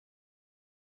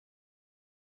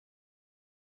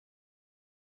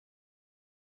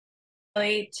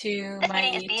To This my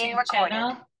meeting is being YouTube recorded.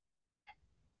 channel.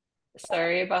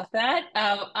 Sorry about that.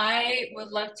 I would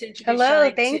love to introduce Hello, Shelly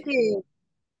to. thank you.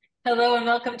 Hello and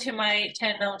welcome to my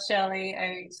channel, Shelly.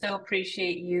 I so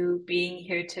appreciate you being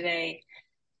here today.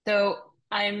 So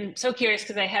I'm so curious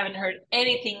because I haven't heard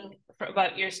anything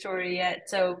about your story yet.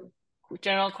 So,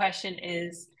 general question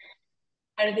is,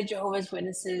 how did the Jehovah's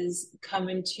Witnesses come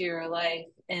into your life?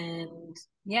 And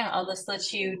yeah, I'll just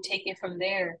let you take it from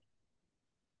there.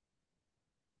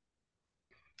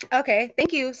 Okay,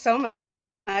 thank you so much.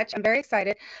 I'm very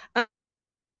excited. I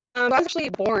was actually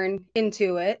born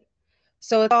into it,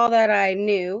 so it's all that I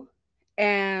knew.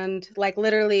 And like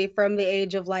literally from the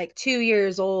age of like 2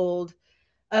 years old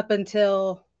up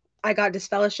until I got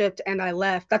disfellowshipped and I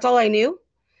left, that's all I knew.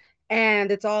 And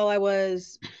it's all I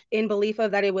was in belief of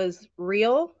that it was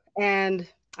real. And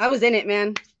I was in it,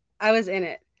 man. I was in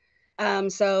it.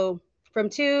 So from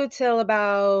two till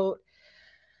about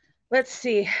let's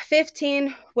see,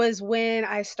 15 was when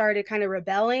I started kind of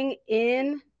rebelling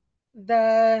in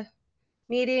the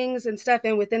meetings and stuff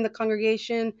and within the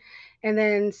congregation. And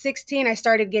then 16, I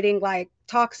started getting like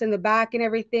talks in the back and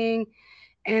everything.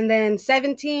 And then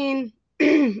 17,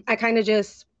 I kind of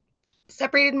just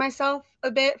separated myself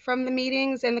a bit from the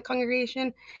meetings and the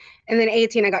congregation. And then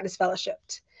 18, I got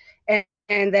disfellowshipped.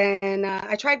 And then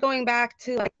I tried going back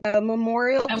to like the I'm,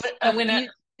 memorials a I'm gonna few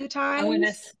I'm gonna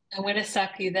times. I'm gonna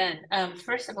stop you then.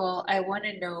 First of all, I want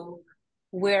to know,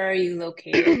 where are you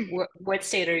located? What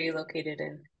state are you located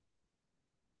in?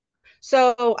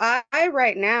 So I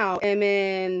right now am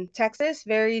in Texas,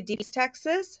 very deep East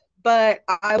Texas, but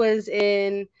I was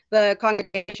in the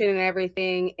congregation and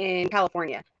everything in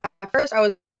California. At first, I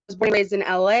was born and raised in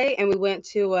LA, and we went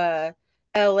to a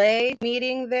LA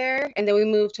meeting there, and then we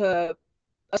moved to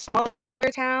a smaller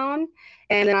town,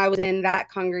 and then I was in that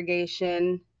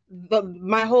congregation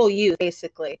my whole youth,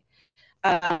 basically,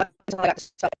 until I got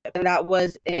to Southern, and that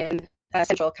was in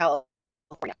Central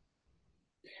California.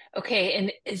 Okay,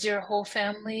 and is your whole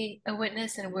family a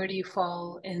witness, and where do you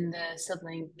fall in the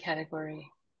sibling category?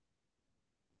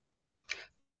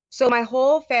 So my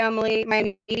whole family,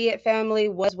 my immediate family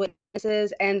was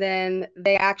witnesses, and then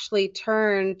they actually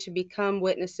turned to become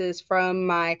witnesses from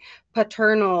my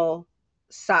paternal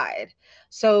side.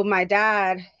 So my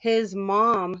dad, his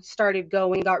mom started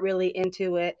going, got really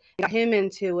into it, got him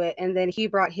into it, and then he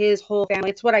brought his whole family.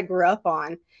 It's what I grew up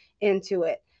on into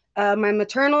it. My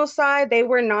maternal side, they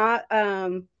were not.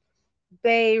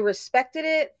 They respected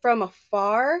it from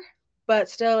afar, but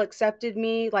still accepted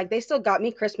me. Like they still got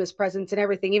me Christmas presents and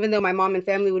everything, even though my mom and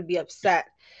family would be upset.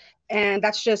 And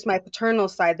that's just my paternal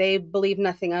side. They believe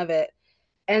nothing of it.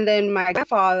 And then my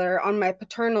grandfather on my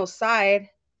paternal side,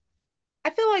 I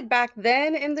feel like back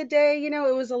then in the day,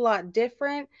 it was a lot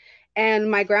different. And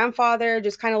my grandfather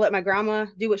just kind of let my grandma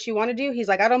do what she wanted to do. He's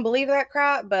like, I don't believe that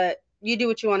crap, but you do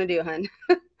what you want to do, hun.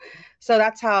 So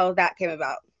that's how that came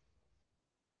about.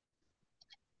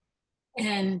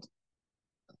 And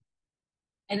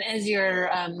and as you're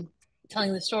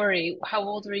telling the story, how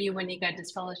old were you when you got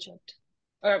disfellowshipped?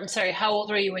 Or I'm sorry, how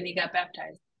old were you when you got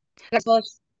baptized? I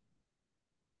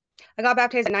got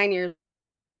baptized at 9 years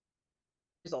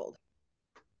old.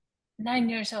 9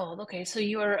 years old. Okay, so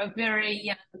you were a very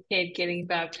young kid getting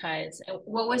baptized.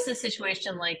 What was the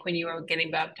situation like when you were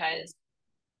getting baptized?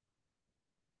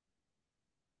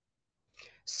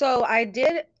 So I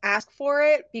did ask for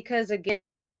it because that's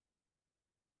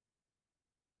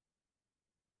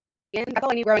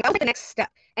all I knew growing. That was like the next step.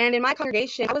 And in my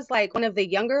congregation, I was like one of the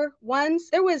younger ones.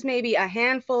 There was maybe a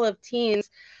handful of teens,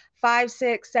 5,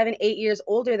 6, 7, 8 years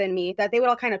older than me, that they would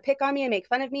all kind of pick on me and make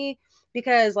fun of me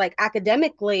because like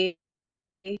academically,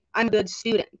 I'm a good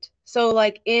student. So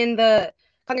like in the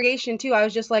congregation too, I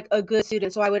was just like a good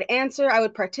student. So I would answer, I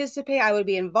would participate, I would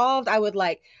be involved, I would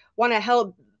like want to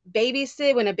help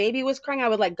babysit when a baby was crying. I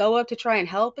would like go up to try and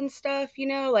help and stuff,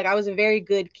 like I was a very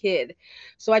good kid.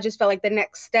 So I just felt like the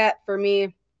next step for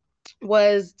me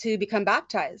was to become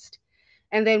baptized.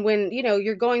 And then when,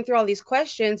 you're going through all these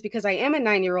questions because I am a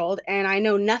 9 year old and I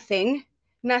know nothing,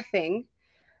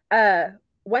 uh,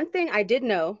 one thing I did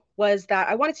know was that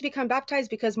I wanted to become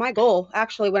baptized because my goal,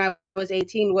 actually, when I was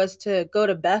 18, was to go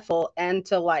to Bethel and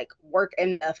to like work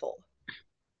in Bethel.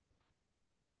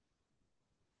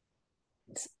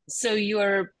 So you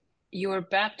were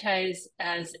baptized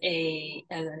as a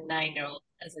 9-year old,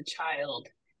 as a child,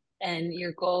 and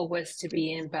your goal was to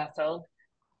be in Bethel.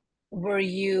 Were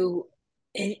you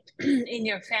in in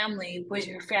your family? Was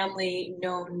your family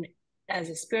known as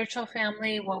a spiritual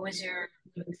family? What was your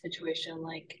living situation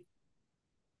like?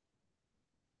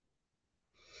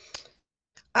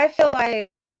 I feel like,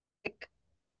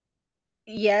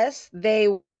 yes, they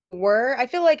were. I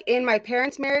feel like in my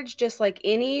parents' marriage, just like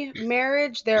any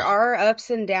marriage, there are ups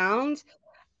and downs.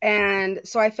 And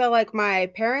so I felt like my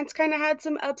parents kind of had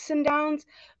some ups and downs,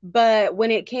 but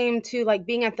when it came to like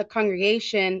being at the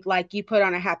congregation, like you put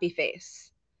on a happy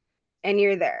face and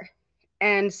you're there.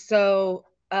 And so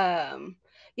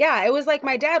yeah, it was like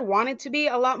my dad wanted to be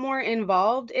a lot more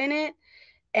involved in it,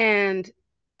 and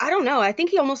I don't know, I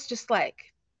think he almost just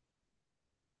like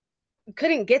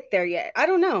couldn't get there yet. I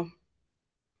don't know.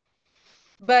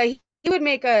 But he would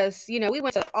make us, we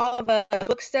went to all the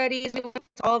book studies, we went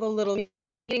to all the little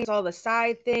meetings, all the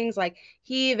side things. Like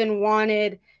he even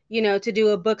wanted, to do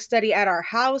a book study at our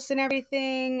house and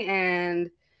everything.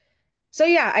 And so,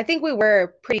 yeah, I think we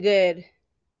were pretty good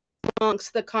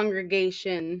amongst the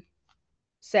congregation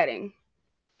setting.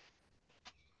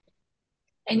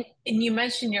 And you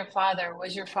mentioned your father.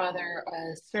 Was your father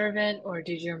a servant, or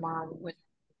did your mom was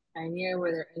a pioneer?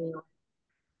 Were there any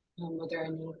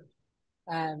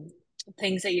um,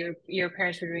 things that your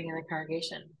parents were doing in the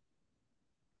congregation?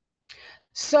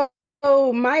 So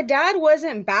my dad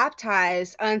wasn't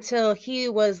baptized until he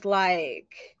was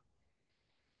like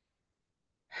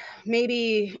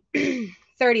maybe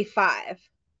 35,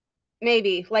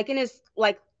 maybe like in his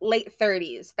like late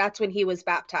 30s. That's when he was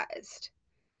baptized.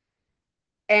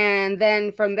 And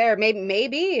then from there,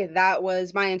 maybe that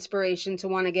was my inspiration to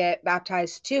want to get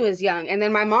baptized too as young. And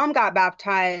then my mom got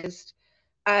baptized.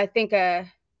 I think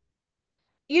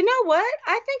you know what?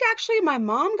 I think actually my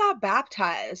mom got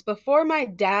baptized before my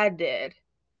dad did.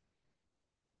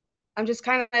 I'm just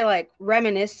kind of like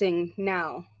reminiscing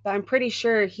now, but I'm pretty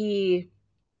sure you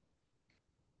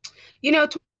know,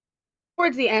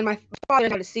 towards the end, my father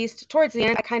now deceased. Towards the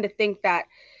end, I kind of think that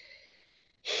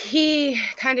he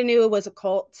kind of knew it was a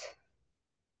cult.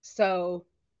 So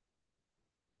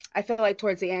I feel like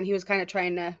towards the end, he was kind of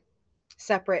trying to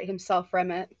separate himself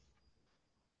from it.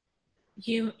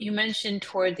 You mentioned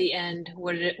toward the end.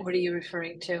 What are you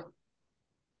referring to?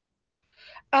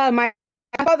 My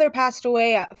father passed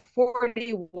away at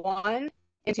 41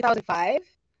 in 2005.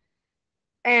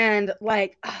 And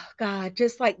like, oh God,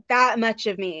 just like that much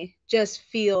of me just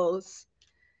feels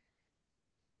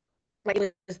like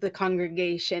it was the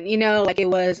congregation, like it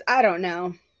was, I don't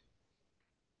know.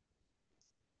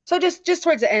 So just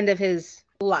towards the end of his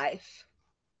life.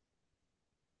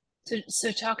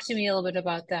 So talk to me a little bit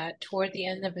about that. Toward the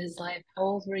end of his life, how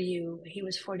old were you? He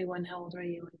was 41. How old were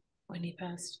you when he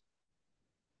passed?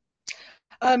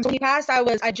 So when he passed,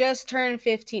 I just turned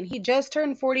 15. He just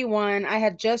turned 41. I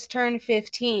had just turned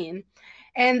 15.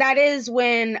 And that is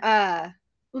when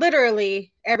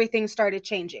literally everything started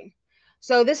changing.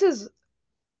 So this is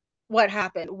what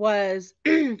happened was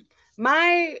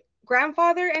my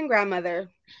grandfather and grandmother,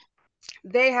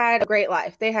 they had a great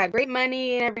life. They had great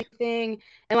money and everything.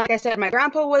 And like I said, my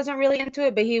grandpa wasn't really into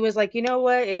it, but he was like, you know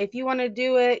what? If you want to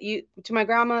do it, you to my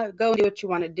grandma, go do what you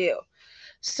want to do.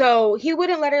 So he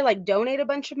wouldn't let her like donate a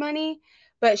bunch of money,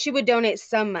 but she would donate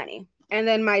some money. And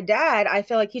then my dad, I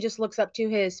feel like he just looks up to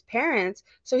his parents.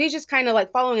 So he's just kind of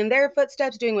like following in their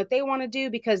footsteps, doing what they want to do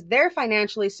because they're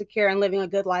financially secure and living a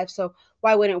good life. So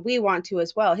why wouldn't we want to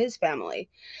as well, his family?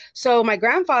 So my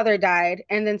grandfather died.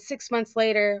 And then 6 months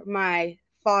later, my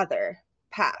father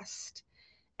passed.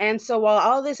 And so while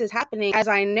all this is happening, as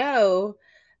I know,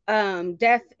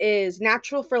 death is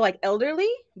natural for like elderly,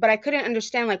 but I couldn't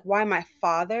understand like why my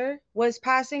father was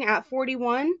passing at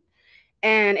 41,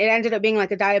 and it ended up being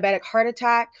like a diabetic heart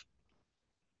attack.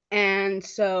 And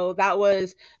so that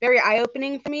was very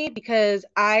eye-opening for me because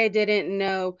I didn't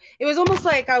know. It was almost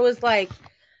like I was like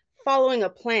following a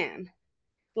plan.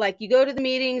 Like you go to the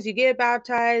meetings, you get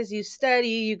baptized, you study,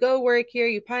 you go work here,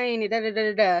 you pioneer, da da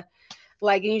da da da.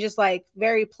 Like, and you just like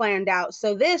very planned out.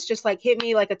 So this just like hit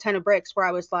me like a ton of bricks where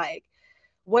I was like,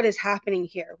 what is happening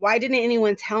here? Why didn't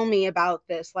anyone tell me about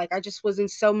this? Like, I just was in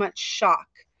so much shock.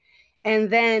 And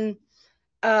then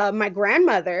my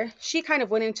grandmother, she kind of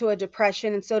went into a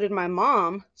depression, and so did my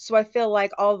mom. So I feel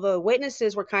like all the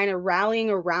witnesses were kind of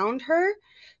rallying around her,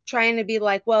 trying to be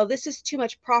like, well, this is too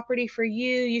much property for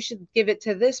you. You should give it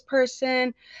to this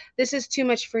person. This is too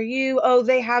much for you. Oh,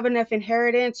 they have enough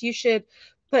inheritance. You should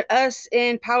put us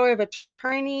in power of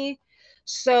attorney.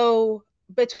 So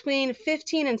between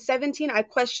 15 and 17, I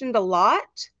questioned a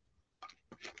lot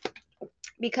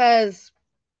because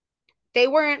they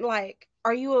weren't like,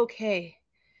 are you okay?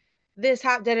 This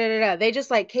happened, da, da, da, da. They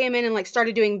just like came in and like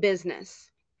started doing business.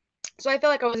 So I feel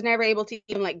like I was never able to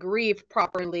even like grieve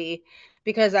properly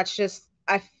because that's just,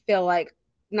 I feel like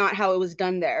not how it was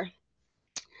done there.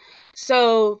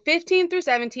 So 15 through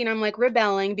 17, I'm like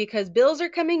rebelling because bills are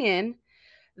coming in.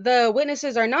 the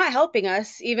witnesses are not helping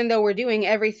us, even though we're doing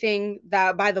everything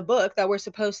that by the book that we're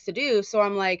supposed to do. So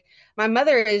I'm like, my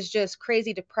mother is just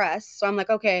crazy depressed. So I'm like,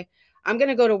 okay, I'm going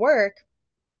to go to work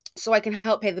so I can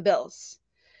help pay the bills.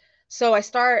 So I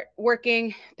start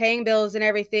working, paying bills and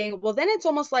everything. Well, then it's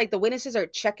almost like the witnesses are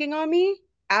checking on me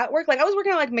at work. Like I was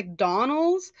working at like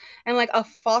McDonald's and like a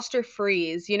Foster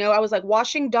Freeze, you know, I was like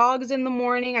washing dogs in the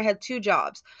morning. I had two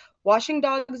jobs, washing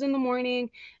dogs in the morning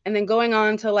and then going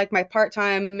on to like my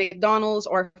part-time McDonald's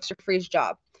or Foster Freeze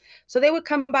job. So they would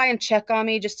come by and check on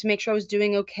me just to make sure I was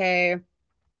doing okay.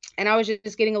 And I was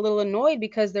just getting a little annoyed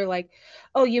because they're like,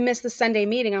 oh, you missed the Sunday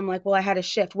meeting. I'm like, well, I had a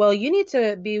shift. Well, you need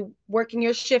to be working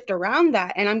your shift around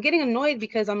that. And I'm getting annoyed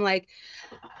because I'm like,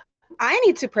 I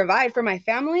need to provide for my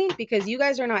family because you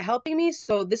guys are not helping me.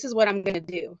 So this is what I'm going to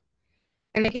do.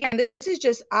 And again, this is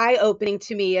just eye opening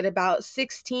to me at about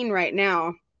 16 right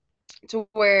now, to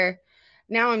where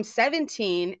now I'm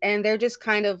 17 and they're just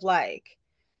kind of like,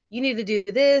 you need to do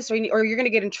this or you're going to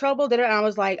get in trouble. And I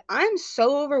was like, I'm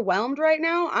so overwhelmed right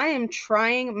now. I am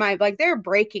trying my, like, they're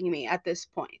breaking me at this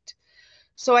point.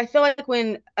 So I feel like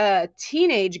when a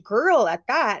teenage girl at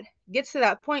that gets to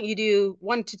that point, you do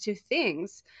one to two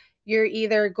things. You're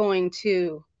either going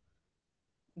to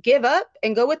give up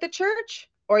and go with the church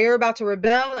or you're about to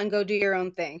rebel and go do your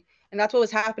own thing. And that's what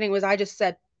was happening was I just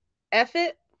said, F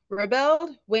it, rebelled,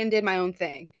 went and did my own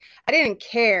thing. I didn't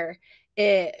care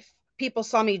if people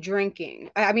saw me drinking.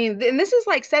 I mean, and this is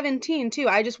like 17 too.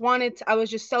 I just wanted to, I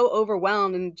was just so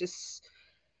overwhelmed and just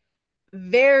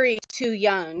very too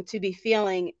young to be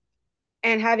feeling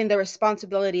and having the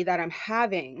responsibility that I'm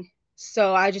having.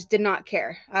 So I just did not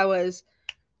care. I was,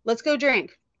 let's go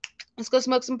drink. Let's go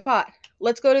smoke some pot.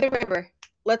 Let's go to the river.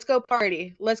 Let's go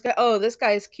party. Let's go. Oh, this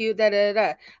guy's cute. Da da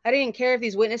da. I didn't care if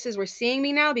these witnesses were seeing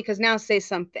me now because now say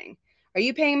something. Are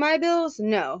you paying my bills?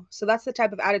 No. So that's the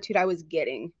type of attitude I was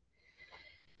getting.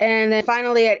 And then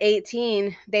finally at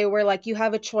 18, they were like, you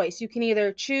have a choice. You can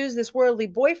either choose this worldly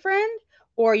boyfriend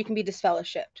or you can be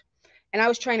disfellowshipped. And I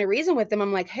was trying to reason with them.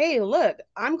 I'm like, hey, look,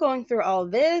 I'm going through all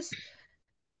this.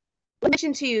 Let me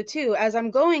mention to you too, as I'm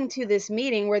going to this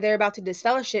meeting where they're about to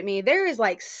disfellowship me, there is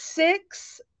like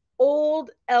six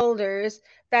old elders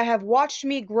that have watched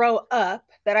me grow up,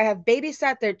 that I have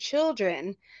babysat their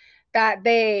children, that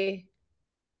they,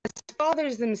 as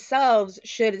fathers themselves,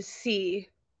 should see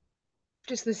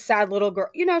just this sad little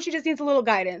girl. You know, she just needs a little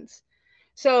guidance.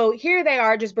 So here they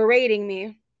are just berating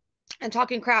me and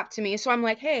talking crap to me. So I'm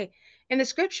like, hey, in the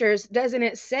scriptures, doesn't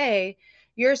it say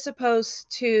you're supposed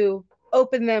to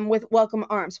open them with welcome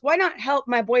arms? Why not help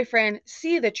my boyfriend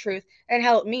see the truth and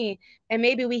help me? And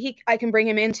maybe I can bring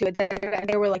him into it. And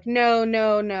they were like, no,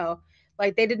 no, no.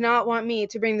 Like they did not want me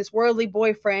to bring this worldly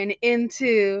boyfriend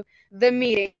into the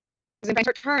meeting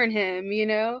and turn him, you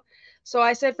know? So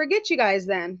I said, forget you guys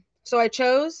then. So I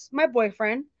chose my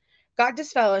boyfriend, got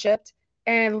disfellowshipped,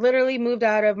 and literally moved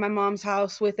out of my mom's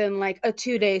house within like a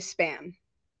 2 day span.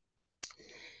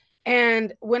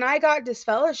 And when I got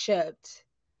disfellowshipped,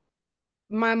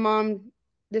 my mom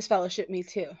disfellowshipped me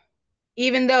too,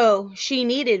 even though she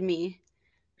needed me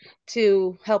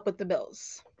to help with the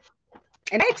bills.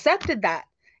 And I accepted that.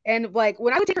 And like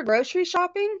when I would take her grocery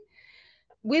shopping,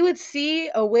 we would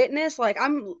see a witness. Like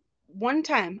I'm one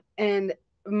time, and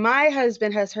my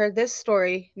husband has heard this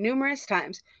story numerous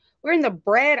times. We're in the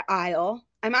bread aisle.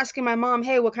 I'm asking my mom,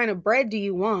 hey, what kind of bread do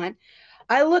you want?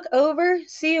 I look over,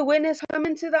 see a witness come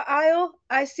into the aisle.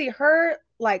 I see her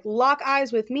like lock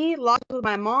eyes with me, lock with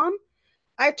my mom.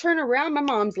 I turn around, my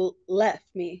mom's left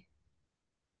me.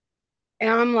 And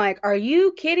I'm like, are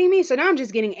you kidding me? So now I'm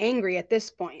just getting angry at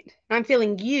this point. I'm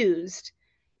feeling used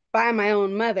by my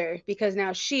own mother because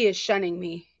now she is shunning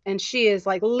me and she is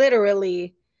like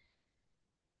literally,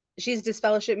 she's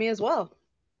disfellowshipped me as well.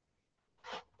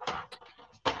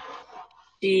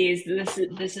 Geez,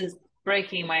 this is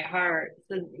breaking my heart.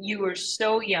 So you were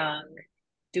so young,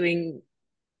 doing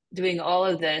doing all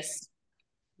of this,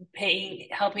 paying,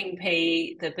 helping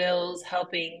pay the bills,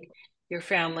 helping your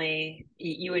family,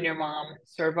 you and your mom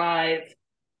survive.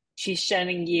 She's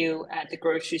shunning you at the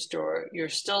grocery store. You're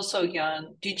still so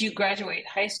young. Did you graduate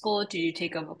high school? Did you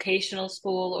take a vocational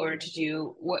school, or did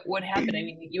you what happened? I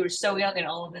mean, you were so young and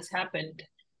all of this happened.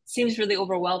 Seems really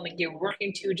overwhelming. You're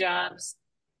working two jobs.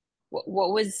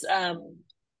 What was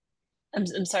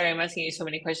I'm sorry, I'm asking you so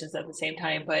many questions at the same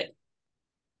time, but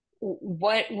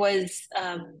what was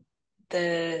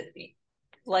the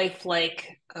life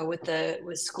like with the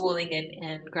with schooling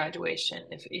and graduation?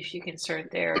 If you can start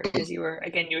there, because you were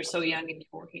again you were so young and you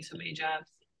were working so many jobs.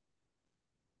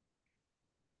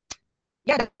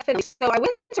 Yeah, definitely. So I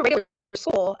went to regular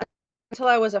school until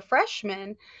I was a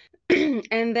freshman.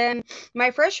 And then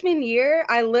my freshman year,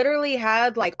 I literally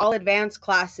had like all advanced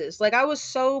classes. Like I was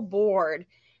so bored.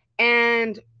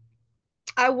 And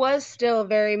I was still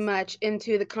very much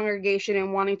into the congregation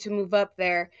and wanting to move up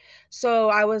there. So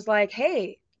I was like,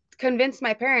 hey, convince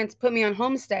my parents, put me on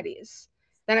home studies.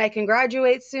 Then I can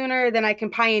graduate sooner. Then I can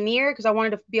pioneer because I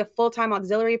wanted to be a full time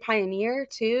auxiliary pioneer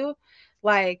too.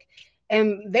 Like,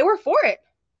 and they were for it.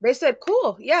 They said,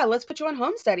 cool, yeah, let's put you on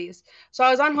home studies. So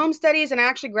I was on home studies and I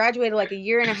actually graduated like a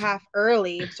year and a half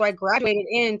early. So I graduated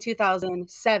in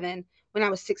 2007 when I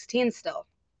was 16 still.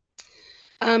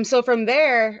 So from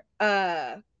there,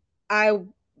 I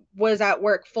was at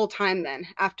work full time then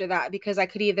after that because I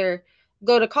could either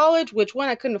go to college, which one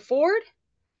I couldn't afford,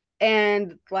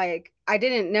 and like I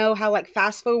didn't know how like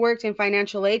FAFSA worked in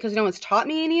financial aid because no one's taught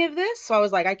me any of this. So I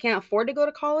was like, I can't afford to go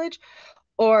to college.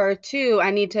 Or two, I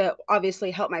need to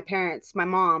obviously help my parents, my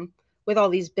mom, with all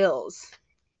these bills.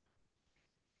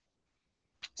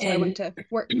 So I went And to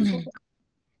work.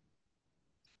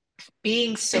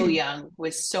 being so young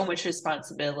with so much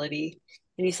responsibility,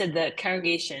 and you said the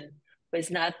congregation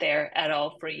was not there at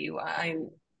all for you. I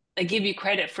give you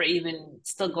credit for even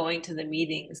still going to the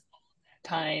meetings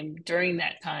time during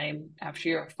that time after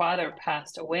your father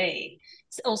passed away.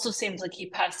 It also seems like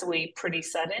he passed away pretty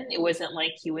sudden. It wasn't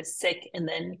like he was sick and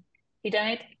then he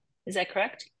died. Is that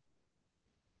correct?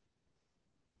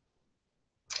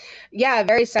 Yeah,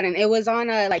 very sudden. It was on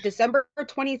like December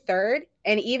 23rd.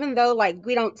 And even though like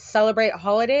we don't celebrate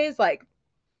holidays, like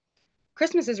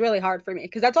Christmas is really hard for me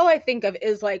because that's all I think of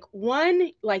is like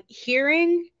one, like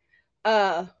hearing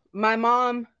uh my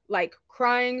mom like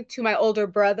crying to my older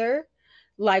brother,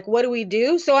 like what do we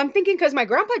do? So I'm thinking because my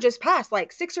grandpa just passed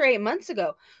like 6 or 8 months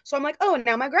ago. So I'm like, oh,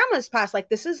 now my grandma's passed. Like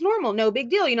this is normal, no big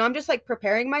deal. I'm just like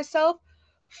preparing myself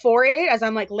for it as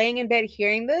I'm like laying in bed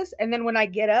hearing this. And then when I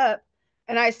get up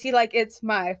and I see like it's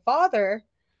my father,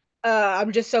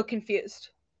 I'm just so confused.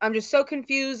 I'm just so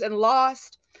confused and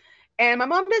lost. And my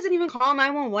mom doesn't even call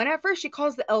 911 at first. She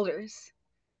calls the elders.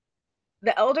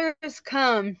 The elders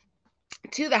come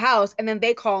to the house and then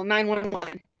they call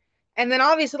 911. And then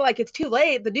obviously, like, it's too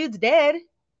late. The dude's dead.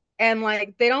 And,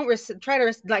 like, they don't try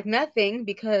to like, nothing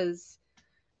because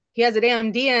he has a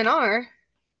damn DNR.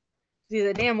 He's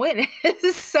a damn witness.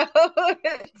 So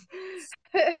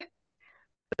that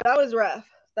was rough.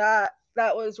 That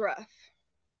was rough.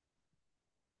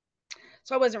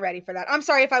 So I wasn't ready for that. I'm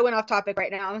sorry if I went off topic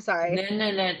right now. I'm No, sorry.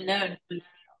 no, no, no.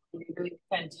 You're doing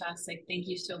fantastic. Thank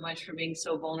you so much for being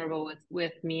so vulnerable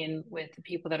with me and with the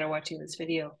people that are watching this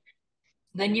video.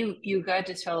 Then you got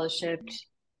disfellowshipped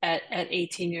at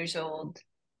 18 years old.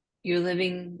 You're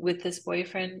living with this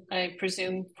boyfriend, I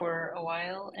presume, for a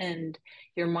while, and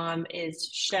your mom is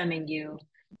shunning you.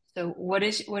 So what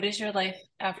is your life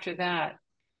after that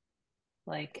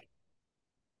like?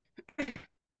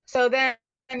 So then,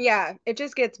 yeah, it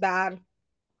just gets bad.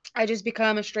 I just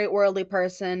become a straight worldly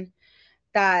person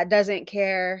that doesn't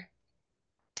care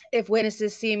if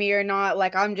witnesses see me or not.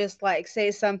 Like I'm just like say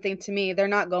something to me. They're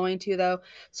not going to though.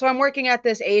 So I'm working at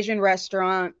this Asian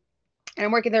restaurant and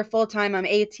I'm working there full time. I'm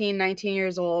 18, 19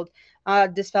 years old,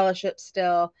 disfellowship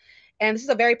still. And this is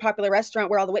a very popular restaurant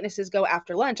where all the witnesses go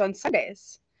after lunch on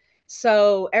Sundays.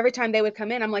 So every time they would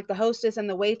come in, I'm like the hostess and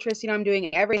the waitress, I'm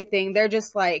doing everything. They're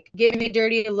just like giving me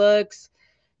dirty looks.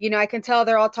 I can tell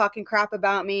they're all talking crap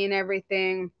about me and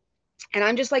everything. And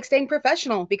I'm just like staying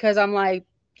professional because I'm like,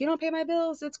 you don't pay my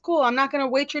bills. It's cool. I'm not going to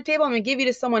wait your table. I'm going to give you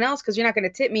to someone else because you're not going to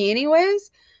tip me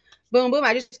anyways. Boom, boom.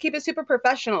 I just keep it super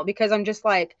professional because I'm just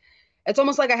like, it's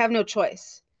almost like I have no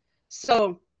choice.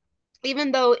 So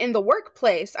even though in the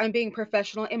workplace, I'm being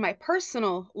professional in my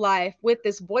personal life with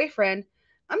this boyfriend,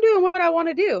 I'm doing what I want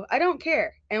to do. I don't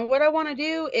care. And what I want to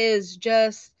do is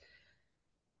just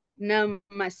numb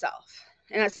myself.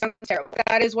 And that sounds terrible.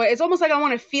 That is what it's almost like I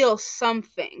want to feel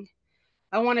something.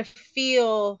 I want to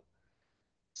feel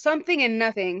something and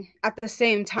nothing at the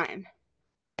same time.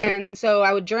 And so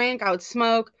I would drink, I would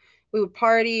smoke, we would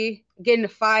party, get into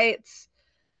fights.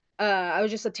 I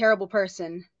was just a terrible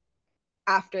person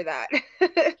after that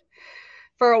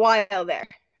for a while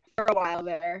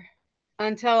there,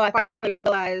 until I finally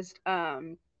realized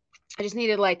I just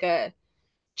needed like a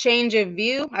change of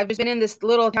view. I've just been in this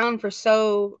little town for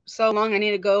so long. I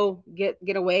need to go get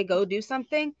away, go do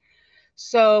something.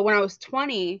 So when I was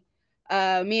 20,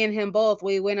 me and him both,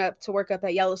 we went up to work up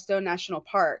at Yellowstone National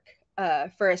Park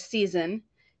for a season.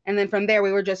 And then from there,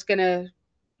 we were just going to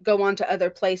go on to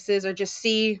other places or just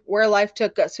see where life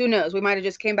took us. Who knows? We might have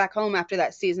just came back home after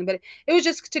that season, but it was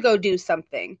just to go do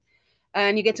something.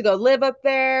 And you get to go live up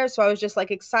there. So I was just like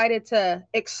excited to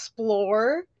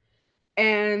explore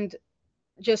and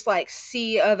just like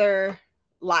see other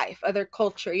life, other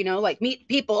culture, like meet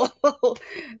people.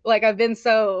 Like I've been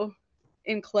so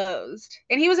enclosed.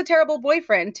 And he was a terrible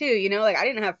boyfriend too, like I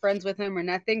didn't have friends with him or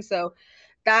nothing. So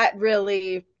that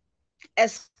really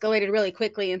escalated really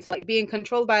quickly into like being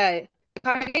controlled by the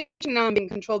congregation. Now I'm being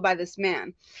controlled by this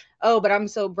man. Oh, but I'm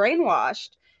so brainwashed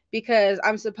because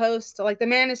I'm supposed to, like, the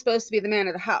man is supposed to be the man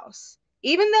of the house.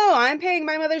 Even though I'm paying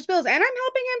my mother's bills and I'm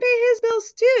helping him pay his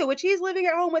bills too, which he's living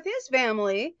at home with his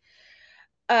family.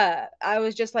 I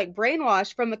was just like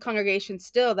brainwashed from the congregation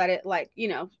still that it, like,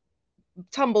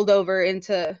 tumbled over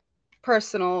into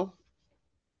personal,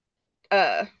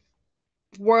 uh,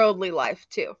 worldly life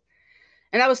too.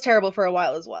 And that was terrible for a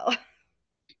while as well.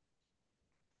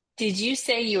 Did you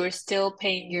say you were still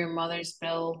paying your mother's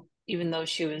bill even though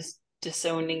she was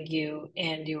disowning you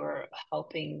and you were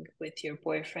helping with your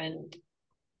boyfriend?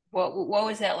 What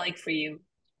was that like for you?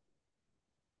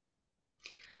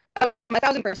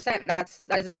 1,000%. That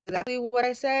is exactly what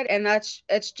I said, and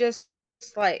it's just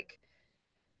like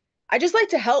I just like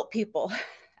to help people.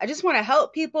 I just want to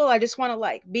help people. I just want to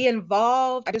like be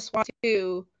involved. I just want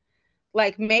to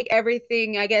like make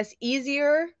everything, I guess,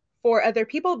 easier for other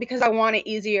people because I want it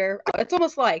easier. It's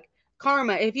almost like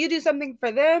karma. If you do something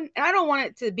for them, and I don't want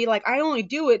it to be like I only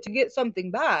do it to get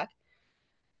something back,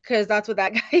 because that's what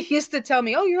that guy used to tell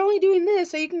me. Oh, you're only doing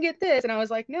this so you can get this, and I was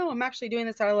like, no, I'm actually doing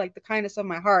this out of like the kindness of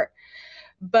my heart.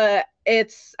 But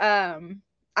it's I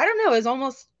don't know, it's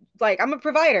almost like I'm a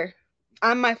provider.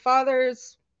 I'm my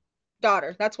father's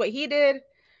daughter. That's what he did.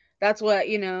 That's what,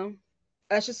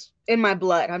 that's just in my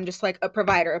blood. I'm just like a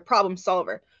provider, a problem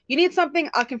solver. You need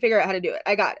something, I can figure out how to do it.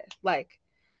 I got it. Like,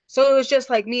 so it was just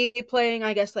like me playing,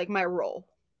 I guess, like my role.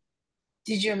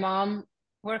 Did your mom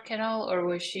work at all, or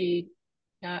was she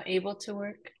not able to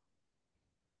work?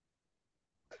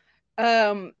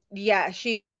 Yeah,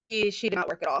 she did not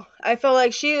work at all. I feel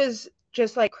like she was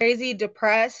just like crazy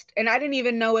depressed, and I didn't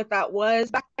even know what that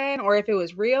was back then or if it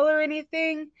was real or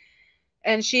anything.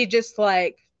 And she just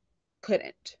like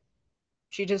couldn't.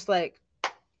 She just like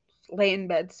lay in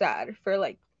bed sad for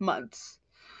like months.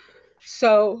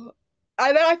 So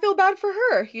I feel bad for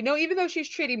her, even though she's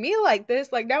treating me like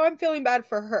this, like now I'm feeling bad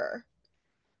for her.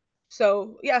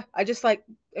 So yeah, I just like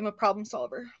am a problem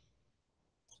solver.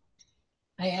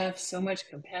 I have so much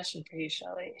compassion for you,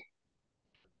 Shelly.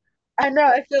 I know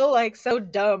I feel like so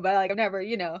dumb, but like I've never,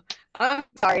 I'm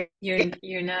sorry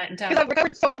You're not because dumb. I've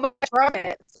recovered so much from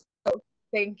it. So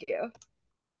thank you.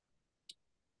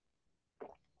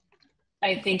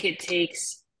 I think it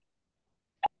takes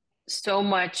so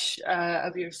much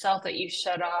of yourself that you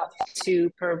shut off to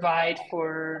provide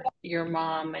for your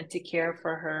mom and to care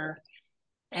for her,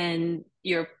 and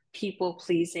your people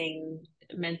pleasing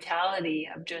mentality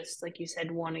of just like you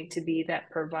said, wanting to be that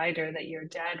provider that your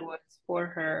dad was for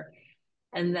her,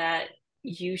 and that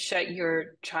you shut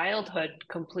your childhood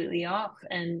completely off.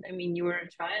 And I mean, you were a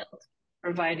child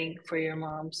providing for your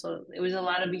mom, so it was a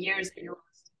lot of years that you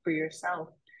lost for yourself,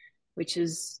 which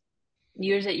is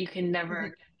years that you can never Mhm.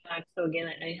 get back. So again,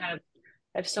 I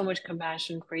have so much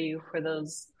compassion for you for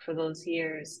those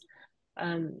years.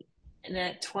 Um, and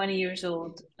at 20 years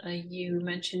old, you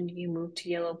mentioned you moved to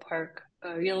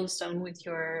Yellowstone with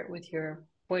your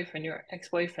boyfriend, your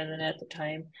ex-boyfriend, and at the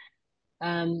time.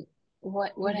 Um, Mhm.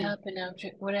 what happened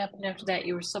after that?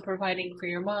 You were still providing for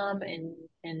your mom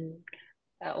and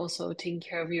also taking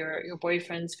care of your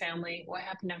boyfriend's family. What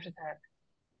happened after that?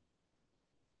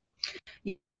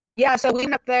 Yeah, so we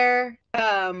went up there,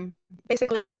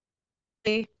 basically,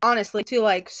 honestly, to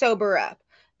like sober up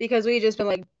because we just been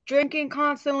like drinking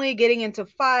constantly, getting into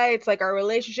fights, like our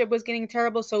relationship was getting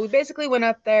terrible. So we basically went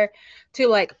up there to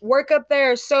like work up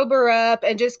there, sober up,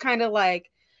 and just kind of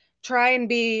like try and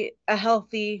be a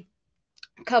healthy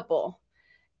couple.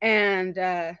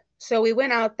 And so we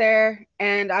went out there,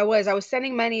 and I was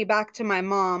sending money back to my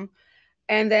mom,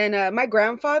 and then my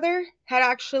grandfather had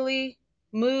actually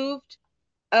moved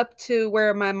up to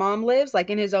where my mom lives, like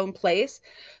in his own place.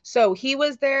 So he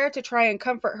was there to try and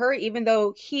comfort her, even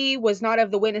though he was not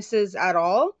of the witnesses at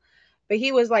all, but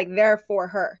he was like there for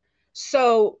her.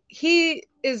 So he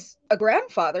is a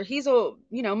grandfather. He's a,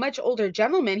 much older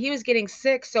gentleman. He was getting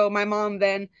sick. So my mom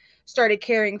then started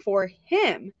caring for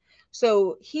him.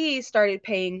 So he started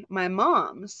paying my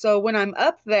mom. So when I'm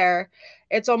up there,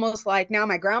 it's almost like now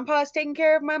my grandpa's taking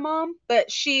care of my mom,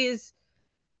 but she's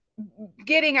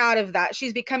getting out of that.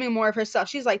 She's becoming more of herself.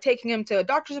 She's like taking him to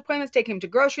doctor's appointments, taking him to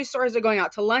grocery stores. They're going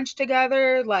out to lunch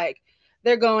together. Like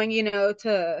they're going,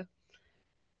 to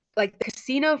like the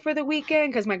casino for the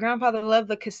weekend because my grandfather loved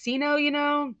the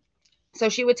casino. So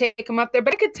she would take him up there.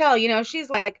 But I could tell, she's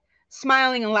like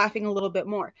smiling and laughing a little bit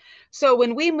more. So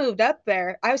when we moved up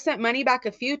there, I sent money back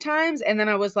a few times, and then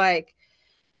I was like,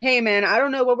 hey man, I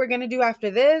don't know what we're going to do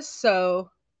after this, so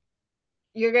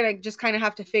you're going to just kind of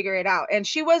have to figure it out. And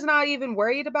she was not even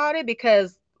worried about it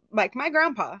because like my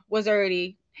grandpa was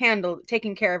already handled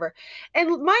taking care of her.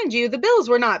 And mind you, the bills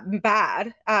were not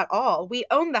bad at all. We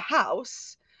owned the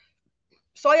house.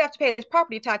 So all you have to pay is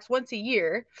property tax once a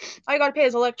year. All you got to pay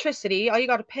is electricity. All you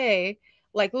got to pay,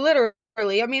 like literally,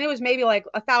 I mean, it was maybe like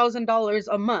 $1,000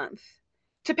 a month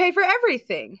to pay for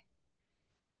everything.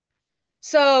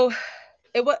 So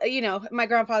it was, you know, my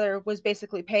grandfather was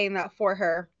basically paying that for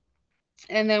her.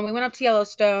 And then we went up to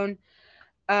Yellowstone,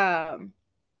 um,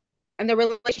 and the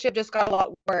relationship just got a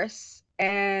lot worse.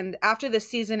 And after the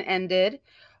season ended,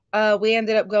 we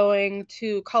ended up going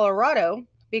to Colorado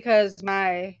because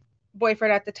my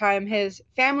boyfriend at the time, his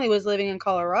family was living in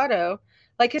Colorado,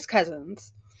 like his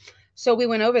cousins. So we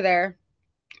went over there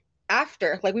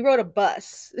after, like we rode a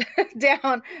bus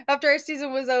down after our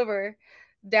season was over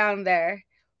down there.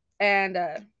 And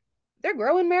they're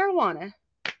growing marijuana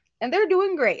and they're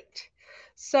doing great.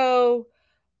 So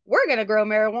we're going to grow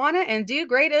marijuana and do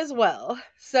great as well.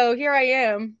 So here I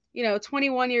am, you know,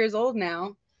 21 years old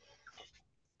now,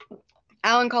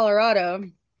 out in Colorado.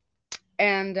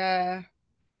 And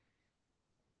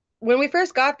when we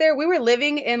first got there, we were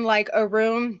living in like a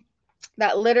room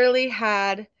that literally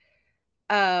had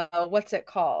what's it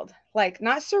called? Like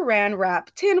not saran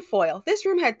wrap, tin foil. This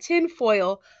room had tin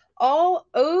foil all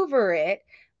over it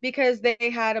because they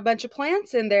had a bunch of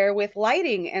plants in there with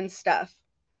lighting and stuff.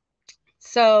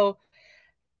 So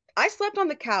I slept on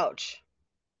the couch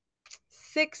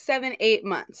 6, 7, 8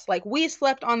 months. Like we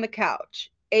slept on the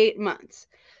couch 8 months.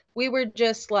 We were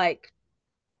just like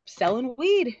selling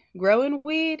weed, growing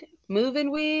weed,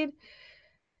 moving weed.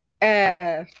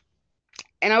 Uh,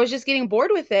 and I was just getting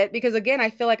bored with it because again, I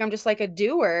feel like I'm just like a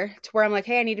doer to where I'm like,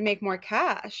 hey, I need to make more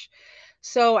cash.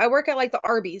 So I work at like the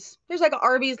Arby's. There's like an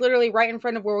Arby's literally right in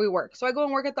front of where we work. So I go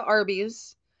and work at the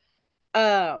Arby's.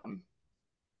 Um,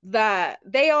 that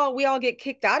we all get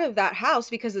kicked out of that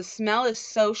house because the smell is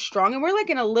so strong, and we're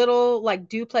like in a little like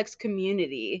duplex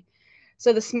community.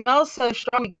 So the smell is so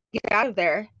strong, we get out of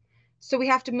there. So we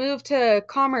have to move to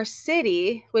Commerce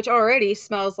City, which already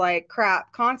smells like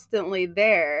crap constantly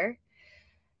there.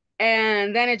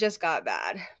 And then it just got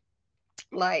bad.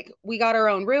 Like we got our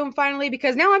own room finally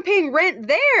because now I'm paying rent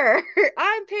there.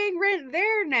 I'm paying rent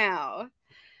there now.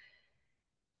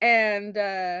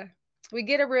 And we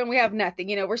get a room, we have nothing.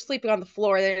 You know, we're sleeping on the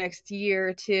floor the next year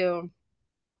or two.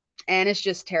 And it's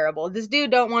just terrible. This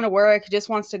dude don't want to work, he just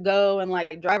wants to go and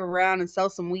like drive around and sell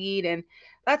some weed, and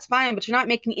that's fine, but you're not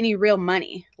making any real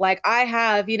money. Like I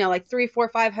have, you know, like three, four,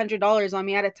 $500 on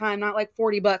me at a time, not like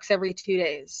 $40 every 2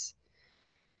 days.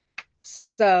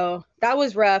 So that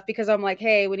was rough because I'm like,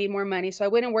 hey, we need more money. So I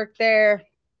went and worked there.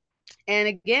 And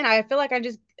again, I feel like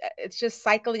it's just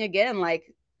cycling again.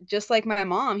 Like, just like my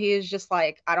mom, he is just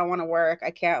like, I don't want to work.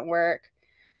 I can't work.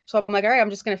 So I'm like, all right,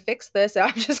 I'm just going to fix this.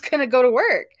 I'm just going to go to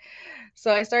work.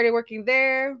 So I started working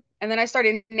there. And then I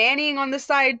started nannying on the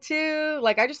side too.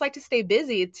 Like, I just like to stay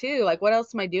busy too. Like, what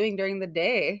else am I doing during the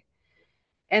day?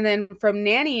 And then from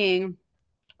nannying,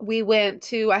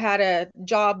 I had a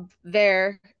job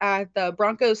there at the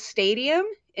Broncos Stadium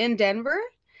in Denver.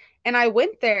 And I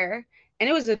went there, and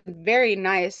it was a very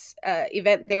nice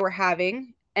event they were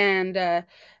having. And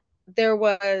there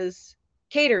was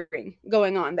catering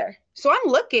going on there. So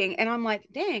I'm looking and I'm like,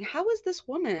 dang, how is this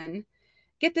woman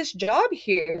get this job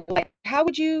here? Like, how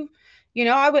would you, you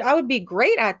know, I would be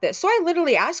great at this. So I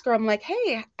literally asked her, I'm like,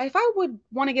 hey, if I would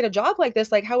want to get a job like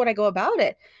this, like, how would I go about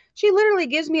it? She literally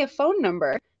gives me a phone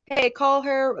number. Hey, call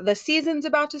her. The season's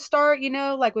about to start, you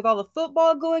know, like with all the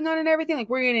football going on and everything. Like,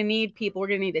 we're going to need people. We're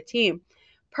going to need a team.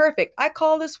 Perfect. I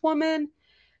call this woman.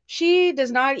 She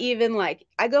does not even like,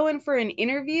 I go in for an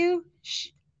interview.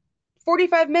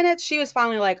 45 minutes, she was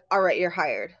finally like, all right, you're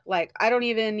hired. Like, I don't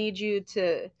even need you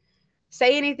to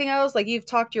say anything else. Like, you've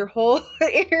talked your whole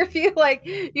interview, like,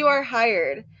 you are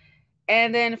hired.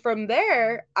 And then from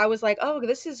there, I was like, oh,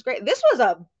 this is great. This was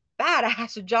a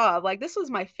badass job. Like, this was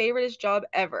my favoriteest job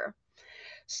ever.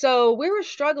 So we were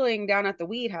struggling down at the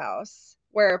weed house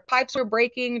where pipes were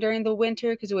breaking during the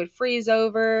winter because it would freeze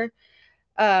over.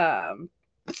 Um,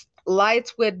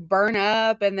 Lights would burn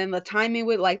up, and then the timing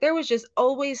would, like, there was just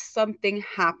always something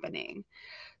happening.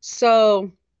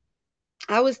 So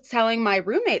I was telling my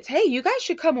roommates, hey, you guys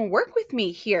should come and work with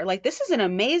me here. Like, this is an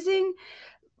amazing,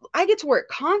 I get to work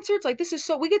concerts. Like, this is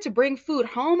so, we get to bring food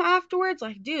home afterwards.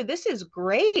 Like, dude, this is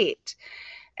great.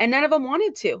 and none of them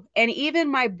wanted to. And even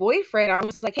my boyfriend, I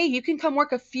was like, hey, you can come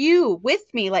work a few with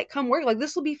me, like come work, like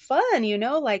this will be fun, you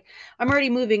know, like I'm already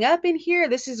moving up in here,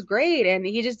 this is great. And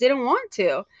he just didn't want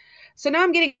to. So now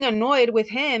I'm getting annoyed with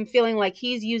him, feeling like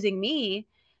he's using me.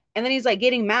 And then he's like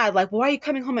getting mad, like, why are you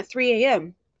coming home at 3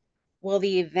 a.m.? Well,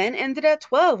 the event ended at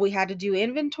 12. We had to do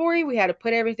inventory. We had to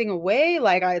put everything away.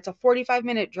 Like, it's a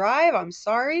 45-minute drive. I'm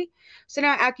sorry. So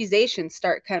now accusations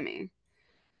start coming.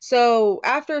 So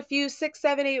after a few 6,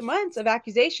 7, 8 months of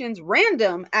accusations,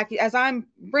 random, as I'm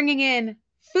bringing in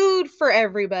food for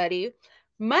everybody,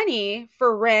 money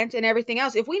for rent and everything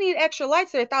else. If we need extra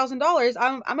lights at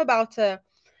 $1,000, I'm about to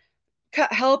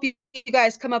help you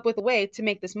guys come up with a way to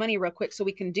make this money real quick so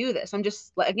we can do this. I'm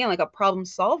just, again, like a problem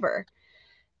solver.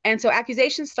 And so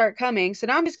accusations start coming. So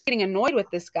now I'm just getting annoyed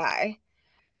with this guy.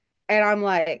 And I'm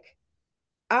like,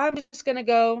 I'm just going to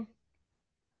go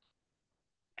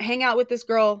hang out with this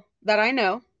girl that I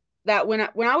know, that when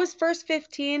I was first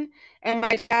 15 and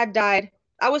my dad died,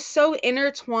 I was so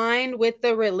intertwined with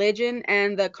the religion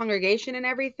and the congregation and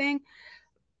everything.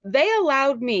 They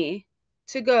allowed me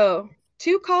to go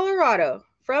to Colorado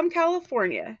from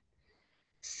California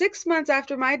 6 months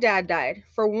after my dad died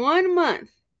for 1 month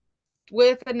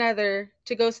with another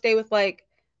to go stay with like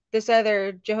this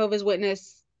other Jehovah's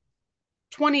Witness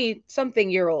 20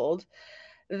 something year old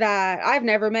that I've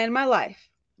never met in my life.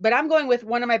 But I'm going with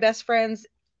one of my best friends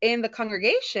in the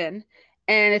congregation.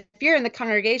 And if you're in the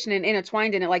congregation and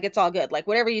intertwined in it, like it's all good. Like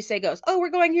whatever you say goes, oh, we're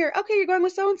going here. Okay, you're going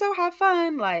with so and so. Have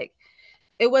fun. Like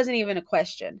it wasn't even a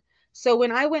question. So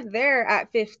when I went there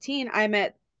at 15, I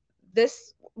met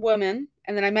this woman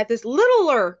and then I met this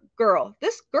littler girl.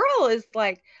 This girl is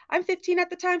like, I'm 15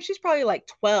 at the time. She's probably like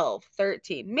 12,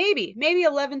 13, maybe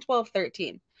 11, 12,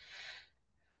 13.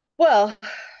 Well,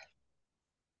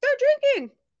 they're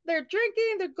drinking. They're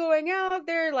drinking, they're going out,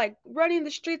 they're like running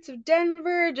the streets of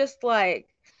Denver, just like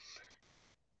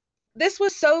this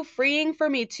was so freeing for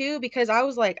me too, because I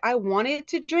was like, I wanted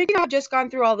to drink. I've just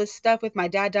gone through all this stuff with my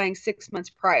dad dying 6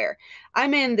 months prior.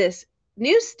 I'm in this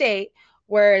new state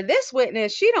where this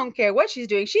witness, she don't care what she's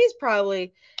doing. She's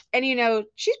probably, and you know,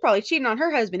 she's probably cheating on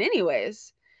her husband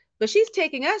anyways. But she's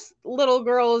taking us little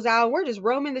girls out. We're just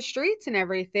roaming the streets and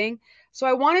everything. So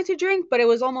I wanted to drink, but it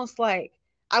was almost like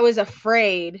I was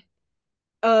afraid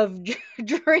of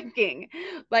drinking.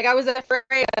 Like I was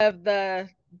afraid of the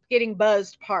getting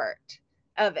buzzed part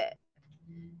of it.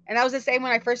 And that was the same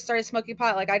when I first started smoking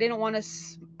pot. Like I didn't want to,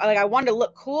 like I wanted to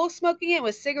look cool smoking it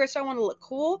with cigarettes. So I wanted to look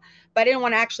cool, but I didn't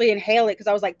want to actually inhale it because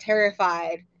I was like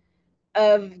terrified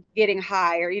of getting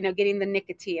high or you know getting the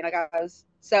nicotine. Like I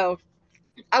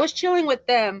was chilling with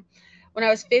them when I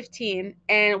was 15,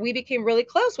 and we became really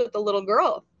close with the little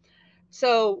girl.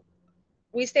 So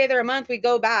we stay there a month. We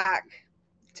go back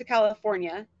to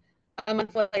California a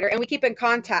month later, and we keep in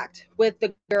contact with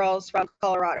the girls from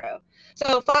Colorado.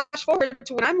 So flash forward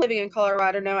to when I'm living in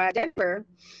Colorado now at Denver,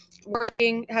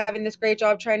 working, having this great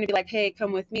job, trying to be like, hey,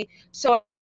 come with me. So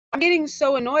I'm getting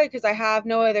so annoyed because I have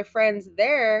no other friends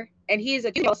there, and he's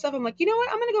a all stuff. I'm like, you know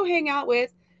what? I'm gonna go hang out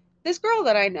with this girl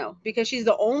that I know because she's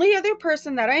the only other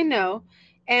person that I know.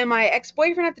 And my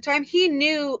ex-boyfriend at the time, he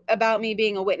knew about me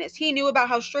being a witness. He knew about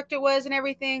how strict it was and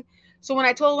everything. So when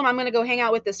I told him I'm gonna go hang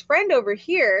out with this friend over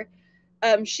here,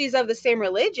 she's of the same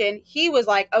religion, he was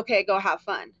like, okay, go have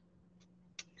fun.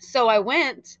 So I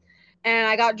went and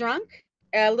I got drunk,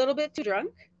 a little bit too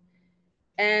drunk.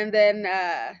 And then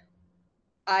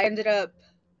I ended up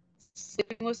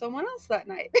sleeping with someone else that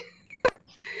night.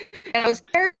 And I was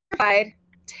terrified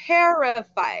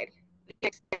the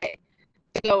next day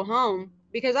to go home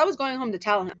because I was going home to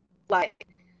tell him. Like,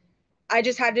 I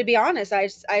just had to be honest. I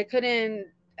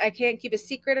can't keep a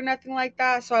secret or nothing like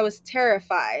that. So I was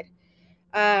terrified.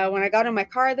 When I got in my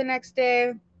car the next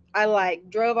day, I like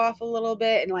drove off a little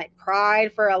bit and like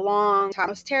cried for a long time. I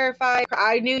was terrified.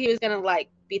 I knew he was gonna like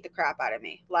beat the crap out of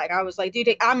me. Like I was like,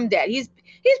 dude, I'm dead. He's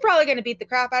probably gonna beat the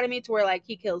crap out of me to where like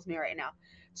he kills me right now.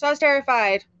 So I was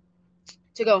terrified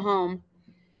to go home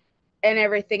and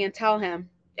everything and tell him.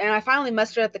 And I finally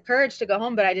mustered up the courage to go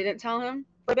home, but I didn't tell him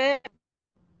for a bit.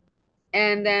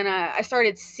 And then I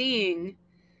started seeing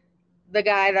the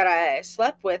guy that I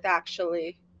slept with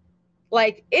actually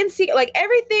like in secret, like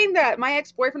everything that my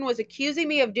ex-boyfriend was accusing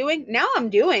me of doing, now I'm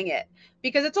doing it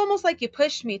because it's almost like you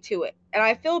pushed me to it. And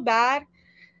I feel bad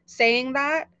saying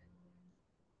that,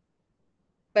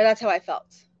 but that's how I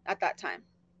felt at that time.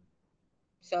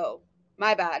 So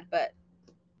my bad, but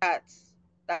that's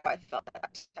how I felt at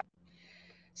that time.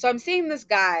 So I'm seeing this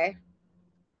guy,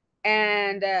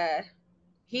 and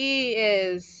he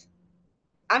is,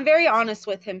 I'm very honest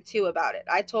with him too about it.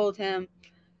 I told him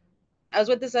I was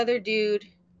with this other dude.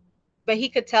 but he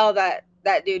could tell that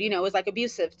that dude, was like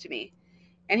abusive to me.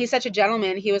 And he's such a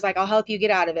gentleman. He was like, I'll help you get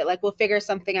out of it. Like, we'll figure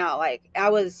something out. Like,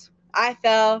 I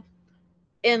fell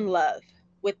in love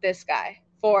with this guy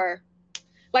for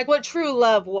like what true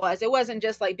love was. It wasn't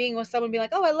just like being with someone being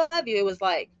like, oh, I love you. It was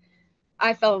like,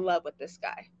 I fell in love with this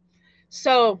guy.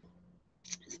 So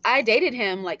I dated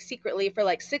him like secretly for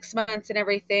like 6 months and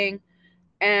everything.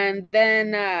 And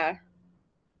then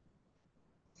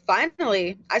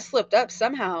finally I slipped up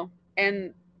somehow.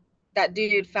 And that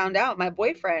dude found out, my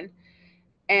boyfriend.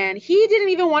 And he didn't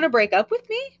even want to break up with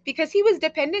me because he was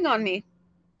depending on me.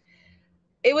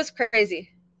 It was crazy.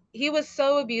 He was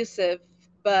so abusive,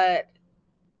 but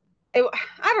I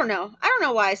don't know. I don't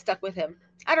know why I stuck with him.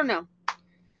 I don't know.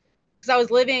 Because I was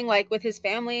living like with his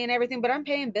family and everything, but I'm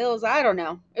paying bills. I don't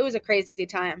know. It was a crazy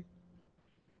time.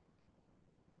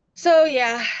 So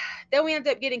yeah, then we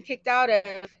ended up getting kicked out of.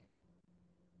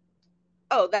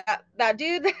 Oh, that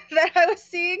dude that I was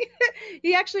seeing,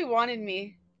 he actually wanted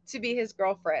me to be his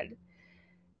girlfriend,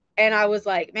 and I was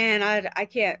like, man, I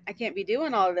can't be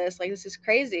doing all of this. Like, this is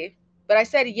crazy. But I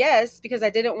said yes because I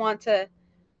didn't want to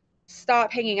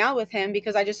stop hanging out with him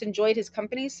because I just enjoyed his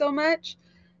company so much.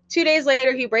 2 days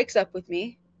later, he breaks up with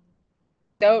me.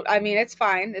 Don't, I mean, it's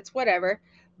fine, it's whatever.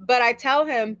 But I tell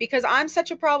him, because I'm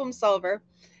such a problem solver,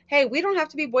 hey, we don't have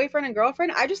to be boyfriend and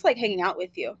girlfriend. I just like hanging out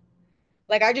with you.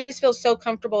 Like, I just feel so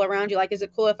comfortable around you. Like, is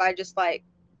it cool if I just like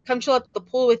come chill at the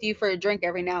pool with you for a drink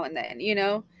every now and then,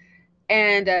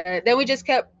 And then we just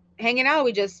kept hanging out.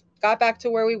 We just got back to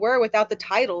where we were without the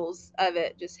titles of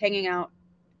it, just hanging out.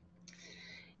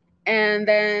 And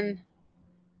then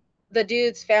the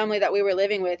dude's family that we were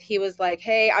living with, he was like,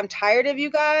 hey, I'm tired of you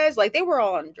guys. Like, they were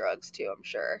all on drugs too, I'm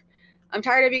sure. I'm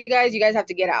tired of you guys. You guys have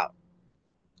to get out.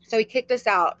 So he kicked us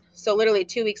out. So literally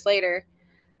 2 weeks later,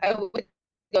 I would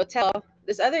go tell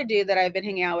this other dude that I've been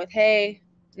hanging out with, hey,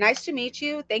 nice to meet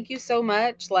you. Thank you so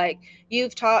much. Like,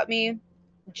 you've taught me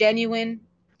genuine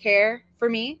care for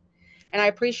me, and I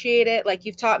appreciate it. Like,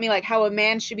 you've taught me like how a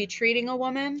man should be treating a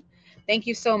woman. Thank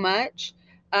you so much.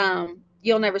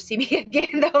 You'll never see me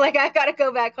again though. Like, I gotta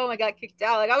go back home. I got kicked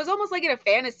out. Like, I was almost like in a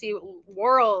fantasy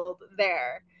world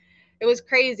there. It was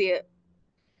crazy.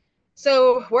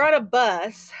 So we're on a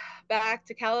bus back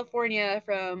to California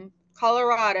from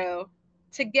Colorado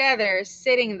together,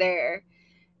 sitting there.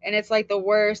 And it's like the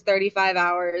worst 35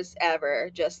 hours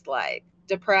ever. Just like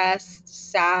depressed,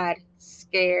 sad,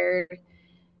 scared,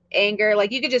 anger.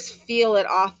 Like, you could just feel it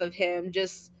off of him.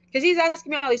 Just because he's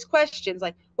asking me all these questions,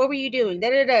 like, what were you doing? Da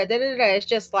da da da da da. It's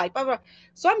just like, blah, blah.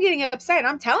 So I'm getting upset.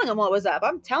 I'm telling him what was up.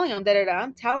 I'm telling him da da da.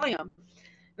 I'm telling him.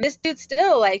 And this dude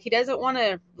still, like, he doesn't want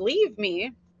to leave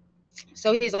me.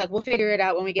 So he's like, we'll figure it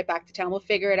out when we get back to town. We'll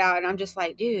figure it out. And I'm just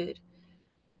like, dude,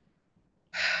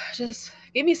 just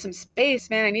give me some space,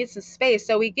 man. I need some space.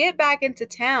 So we get back into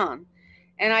town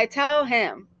and I tell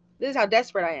him, this is how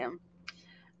desperate I am.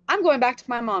 I'm going back to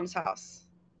my mom's house.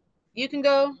 You can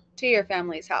go to your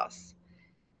family's house.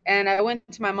 And I went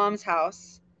to my mom's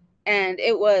house and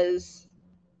it was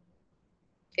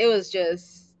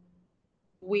just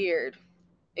weird.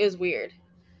 It was weird.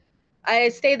 I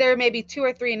stayed there maybe 2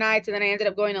 or 3 nights and then I ended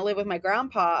up going to live with my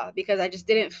grandpa because I just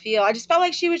felt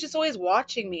like she was just always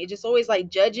watching me, just always like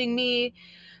judging me,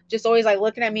 just always like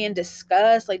looking at me in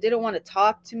disgust, like didn't want to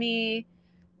talk to me.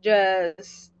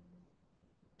 Just,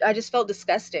 I just felt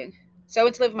disgusting. So I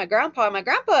went to live with my grandpa. My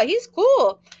grandpa, he's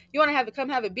cool. You want to come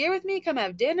have a beer with me? Come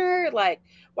have dinner? Like,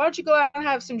 why don't you go out and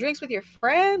have some drinks with your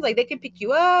friends? Like, they can pick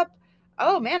you up.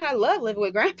 Oh man, I love living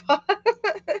with grandpa.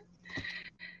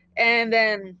 And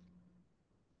then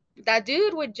that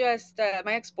dude would just,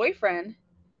 my ex boyfriend,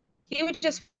 he would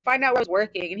just find out where I was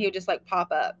working and he would just like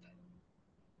pop up.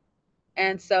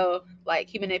 And so, like,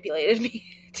 he manipulated me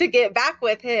to get back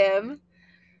with him.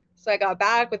 So I got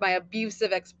back with my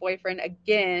abusive ex boyfriend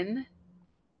again.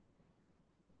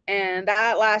 And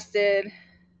that lasted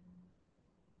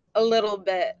a little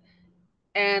bit.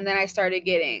 And then I started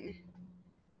getting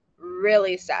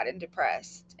really sad and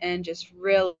depressed and just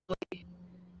really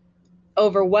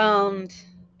overwhelmed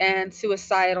and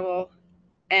suicidal.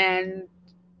 And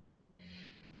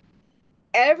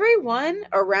everyone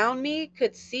around me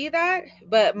could see that,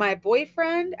 but my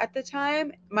boyfriend at the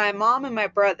time, my mom, and my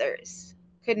brothers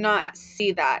could not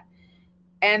see that.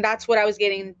 And that's what I was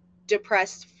getting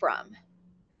depressed from.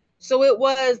 So it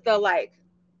was the like,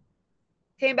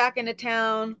 came back into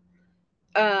town,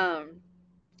 um,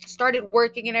 started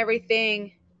working and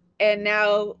everything. And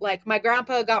now, like, my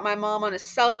grandpa got my mom on a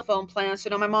cell phone plan.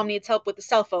 So now my mom needs help with the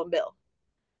cell phone bill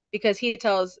because he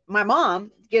tells my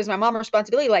mom, gives my mom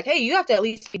responsibility, like, hey, you have to at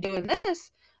least be doing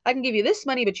this. I can give you this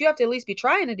money, but you have to at least be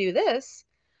trying to do this.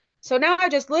 So now I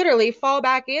just literally fall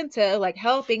back into like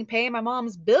helping pay my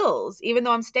mom's bills, even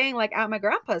though I'm staying like at my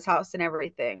grandpa's house and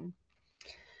everything.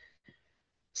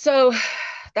 So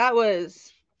that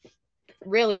was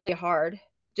really hard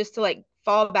just to like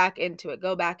fall back into it,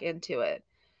 go back into it.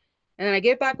 And then I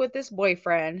get back with this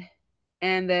boyfriend,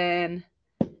 and then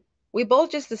we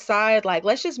both just decide like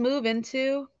let's just move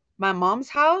into my mom's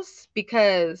house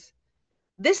because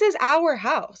this is our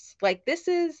house. Like this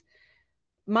is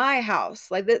my house.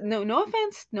 Like no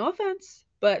offense, no offense,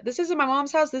 but this isn't my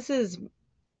mom's house. This is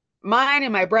mine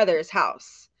and my brother's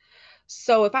house.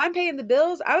 So if I'm paying the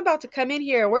bills, I'm about to come in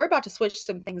here and we're about to switch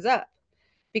some things up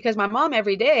because my mom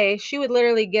every day, she would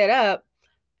literally get up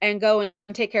and go and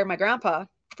take care of my grandpa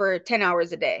for 10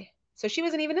 hours a day. So she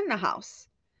wasn't even in the house.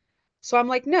 So I'm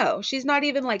like, no, she's not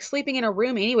even like sleeping in a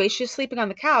room anyway. She's sleeping on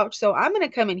the couch. So I'm going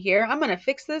to come in here. I'm going to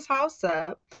fix this house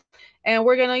up and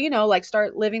we're going to, like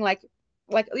start living like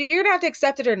you're going to have to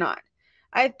accept it or not.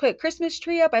 I put Christmas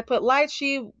tree up. I put lights.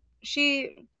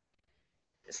 She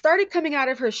started coming out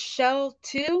of her shell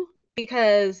too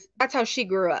because that's how she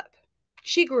grew up.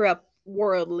 She grew up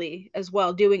worldly as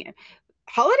well doing it.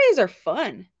 Holidays are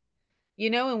fun.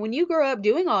 And when you grow up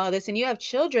doing all of this and you have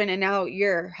children and now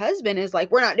your husband is like,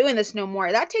 we're not doing this no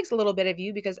more, that takes a little bit of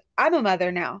you because I'm a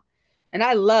mother now and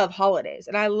I love holidays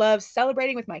and I love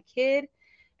celebrating with my kid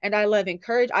and I love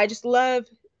I just love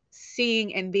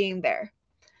seeing and being there.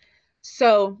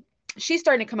 So she's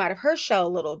starting to come out of her shell a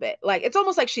little bit. Like it's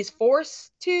almost like she's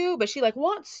forced to, but she like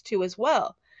wants to as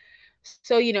well.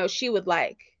 So, she would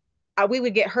we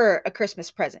would get her a Christmas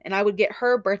present and I would get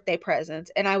her birthday presents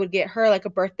and I would get her like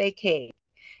a birthday cake.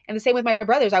 And the same with my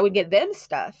brothers, I would get them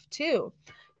stuff too,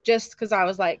 just because I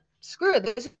was like, screw it,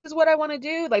 this is what I want to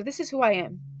do. Like, this is who I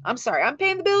am. I'm sorry, I'm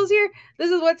paying the bills here.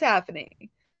 This is what's happening.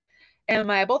 And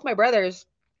both my brothers,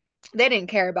 they didn't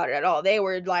care about it at all. They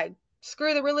were like,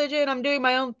 screw the religion. I'm doing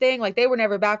my own thing. Like, they were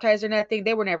never baptized or nothing.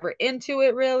 They were never into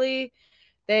it really.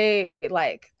 I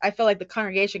feel like the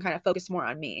congregation kind of focused more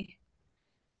on me,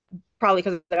 probably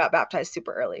because I got baptized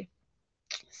super early.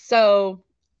 So,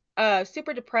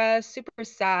 super depressed, super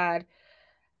sad,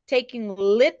 taking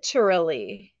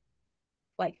literally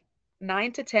like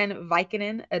 9 to 10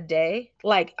 Vicodin a day.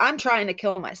 Like I'm trying to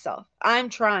kill myself. I'm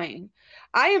trying.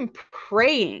 I am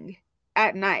praying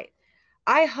at night.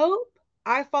 I hope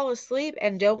I fall asleep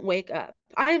and don't wake up.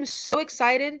 I am so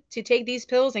excited to take these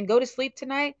pills and go to sleep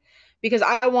tonight because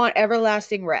I want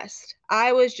everlasting rest.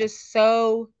 I was just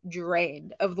so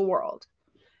drained of the world.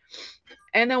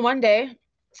 And then one day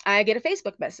I get a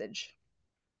Facebook message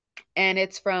and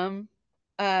it's from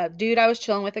a dude I was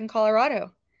chilling with in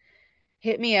Colorado.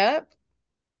 Hit me up,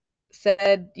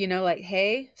 said, like,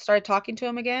 hey, started talking to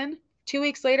him again. 2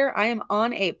 weeks later, I am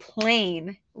on a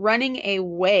plane running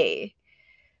away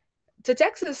to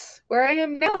Texas, where I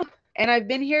am now. And I've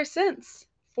been here since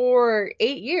for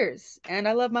 8 years, and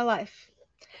I love my life.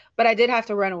 But I did have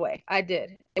to run away. I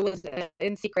did. It was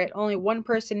in secret. Only one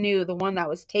person knew, the one that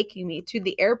was taking me to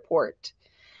the airport.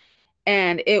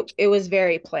 And it was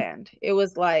very planned. It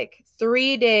was like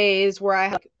 3 days where I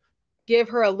had to give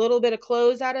her a little bit of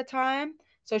clothes at a time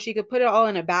so she could put it all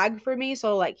in a bag for me.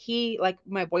 So like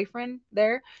my boyfriend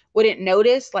there wouldn't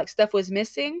notice like stuff was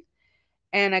missing.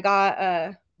 And I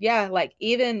got yeah, like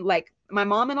even like my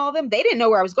mom and all of them, they didn't know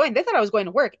where I was going. They thought I was going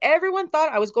to work. Everyone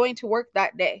thought I was going to work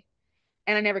that day.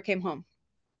 And I never came home.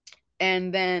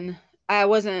 And then I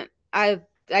wasn't I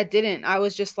didn't. I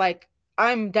was just like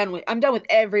I'm done with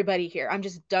everybody here. I'm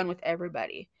just done with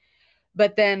everybody.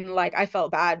 But then like I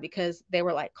felt bad because they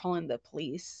were like calling the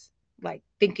police, like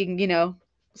thinking,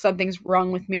 something's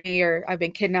wrong with me or I've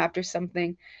been kidnapped or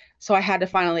something. So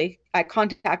I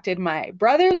contacted my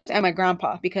brothers and my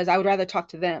grandpa because I would rather talk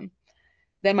to them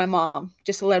than my mom,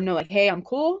 just to let them know like, hey, I'm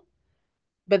cool,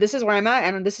 but this is where I'm at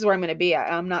and this is where I'm going to be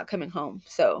at. I'm not coming home.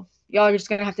 So y'all are just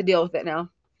going to have to deal with it now.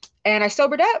 And I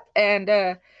sobered up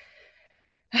and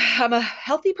I'm a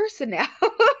healthy person now.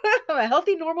 I'm a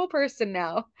healthy, normal person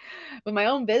now with my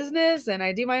own business and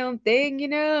I do my own thing,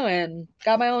 and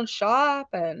got my own shop.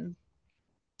 And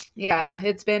yeah,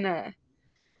 it's been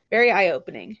very eye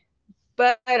opening.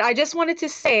 But I do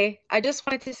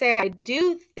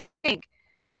think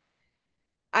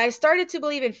I started to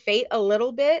believe in fate a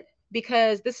little bit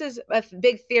because this is a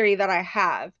big theory that I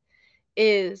have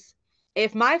is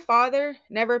if my father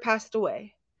never passed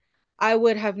away, I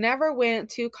would have never went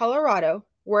to Colorado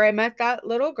where I met that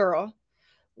little girl,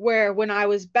 where when I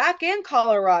was back in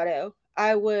Colorado,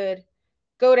 I would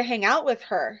go to hang out with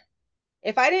her.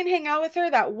 If I didn't hang out with her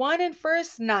that one and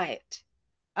first night,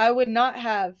 I would not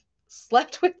have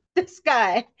slept with this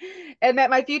guy and met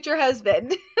my future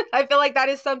husband. I feel like that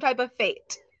is some type of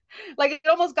fate. Like it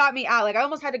almost got me out. Like I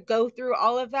almost had to go through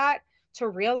all of that to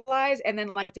realize and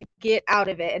then like to get out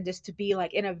of it and just to be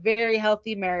like in a very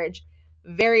healthy marriage,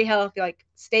 very healthy like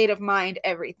state of mind,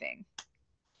 everything.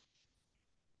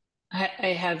 I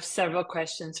have several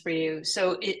questions for you.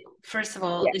 So, first of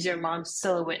all, Yeah. is your mom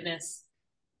still a witness?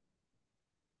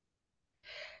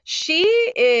 She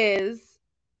is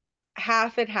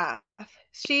half and half.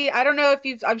 I don't know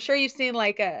if I'm sure you've seen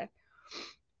like a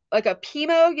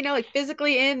PMO, you know, like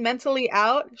physically in, mentally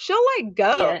out. She'll like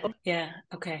go. Yeah, yeah,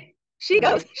 okay. She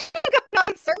All goes. right. She'll go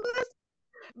on service,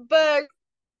 but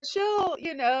she'll,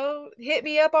 you know, hit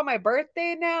me up on my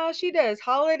birthday now. She does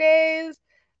holidays.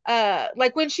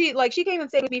 Like when she came and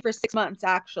stayed with me for 6 months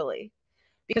actually,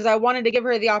 because I wanted to give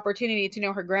her the opportunity to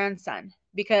know her grandson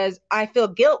because I feel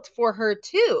guilt for her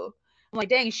too. I'm like,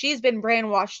 dang, she's been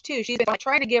brainwashed too. She's been like,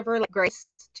 trying to give her like grace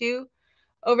too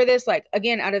over this, like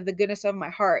again, out of the goodness of my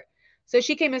heart. So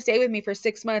she came and stayed with me for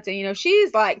 6 months, and you know,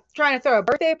 she's like trying to throw a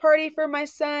birthday party for my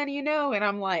son, you know, and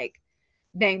I'm like,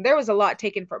 dang, there was a lot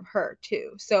taken from her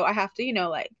too. So I have to, you know,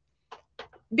 like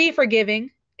be forgiving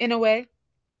in a way.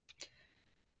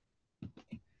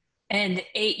 And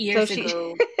eight So years she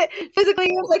ago,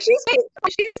 physically like she's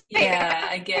fake. yeah,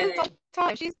 I get it.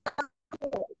 Time. She's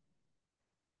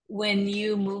When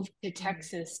you moved to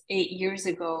Texas 8 years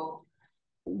ago,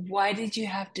 why did you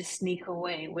have to sneak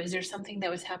away? Was there something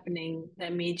that was happening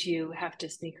that made you have to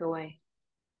sneak away?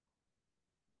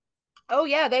 oh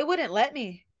yeah, they wouldn't let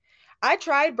me. I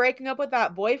tried breaking up with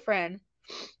that boyfriend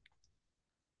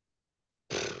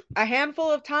a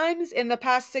handful of times in the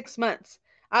past 6 months.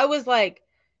 I was like,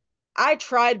 I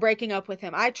tried breaking up with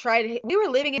him. We were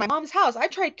living in my mom's house. I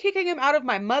tried kicking him out of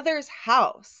my mother's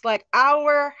house, like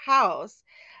our house.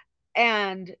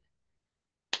 And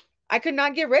I could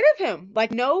not get rid of him.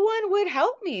 Like no one would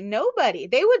help me. Nobody.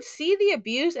 They would see the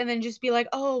abuse and then just be like,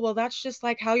 "Oh, well that's just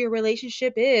like how your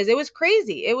relationship is." It was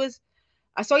crazy. It was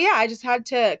so yeah, I just had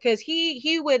to cuz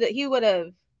he would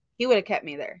have kept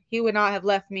me there. He would not have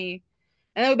left me.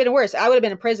 And it would have been worse. I would have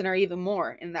been a prisoner even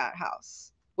more in that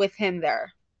house with him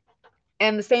there.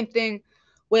 And the same thing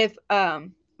with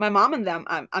my mom and them.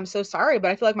 I'm so sorry,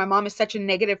 but I feel like my mom is such a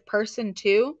negative person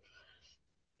too.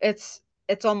 It's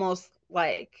almost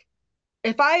like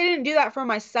if I didn't do that for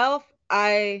myself,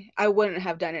 I wouldn't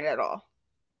have done it at all.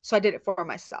 So I did it for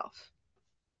myself.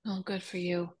 Oh, good for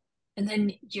you. And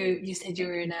then you said you Thank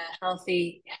were you. in a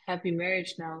healthy, happy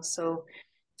marriage now. So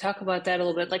talk about that a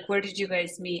little bit. Like, where did you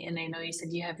guys meet? And I know you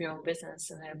said you have your own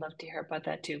business, and I'd love to hear about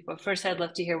that too. But first, I'd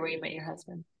love to hear where you met your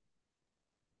husband.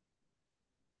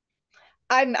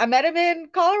 I met him in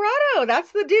Colorado.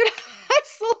 That's the dude I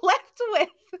slept with.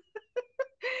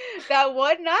 That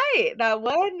one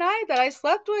night that I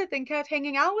slept with and kept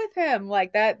hanging out with him.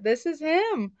 Like that, this is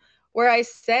him. Where I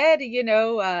said, you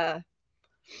know,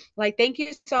 like thank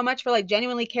you so much for like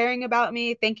genuinely caring about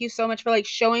me. Thank you so much for like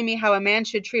showing me how a man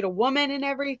should treat a woman and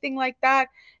everything like that.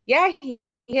 Yeah, he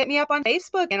hit me up on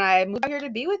Facebook and I moved out here to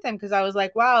be with him because I was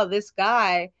like, wow, this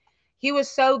guy, he was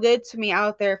so good to me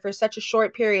out there for such a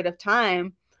short period of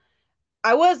time.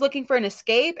 I was looking for an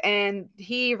escape and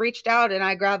he reached out and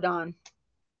I grabbed on.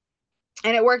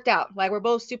 And it worked out. Like we're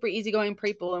both super easygoing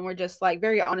people and we're just like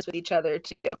very honest with each other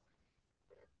too.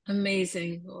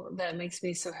 Amazing. Well, that makes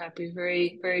me so happy.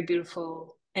 Very, very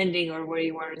beautiful ending or where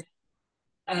you are.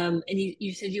 And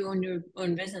you said you own your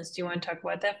own business. Do you want to talk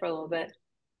about that for a little bit?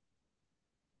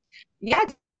 Yeah,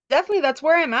 definitely that's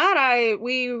where I'm at. I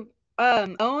we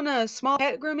own a small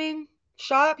pet grooming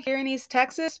shop here in East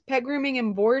Texas, pet grooming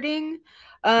and boarding.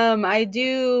 I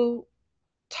do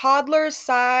toddler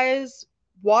size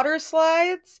water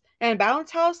slides and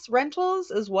bounce house rentals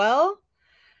as well.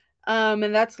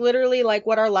 And that's literally like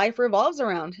what our life revolves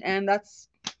around. And that's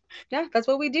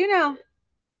what we do now.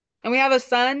 And we have a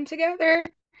son together,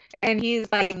 and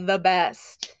he's like the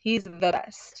best. He's the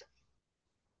best.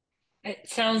 It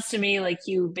sounds to me like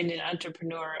you've been an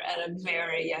entrepreneur at a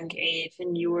very young age,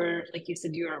 and you were, like you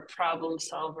said, you're a problem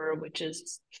solver, which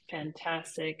is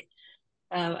fantastic.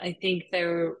 I think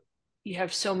you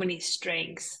have so many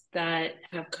strengths that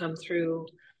have come through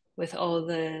with all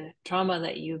the trauma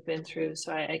that you've been through.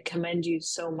 So I commend you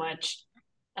so much,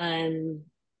 and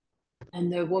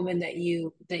the woman that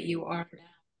you are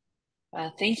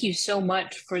now. Thank you so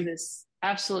much for this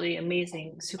absolutely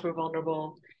amazing, super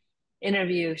vulnerable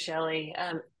interview, Shelly.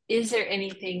 Is there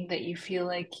anything that you feel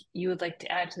like you would like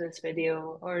to add to this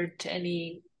video or to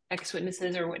any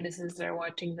ex-witnesses or witnesses that are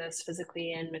watching this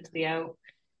physically and mentally out,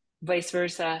 vice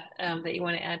versa, that you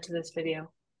want to add to this video?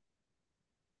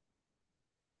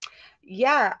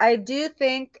 Yeah, I do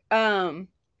think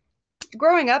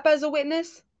growing up as a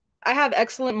witness, I have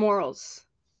excellent morals.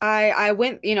 I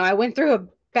went, I went through a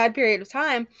bad period of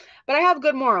time, but I have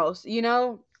good morals,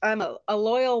 I'm a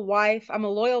loyal wife, I'm a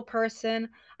loyal person,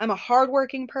 I'm a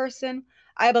hardworking person.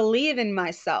 I believe in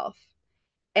myself.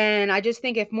 And I just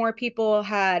think if more people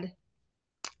had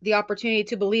the opportunity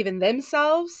to believe in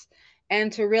themselves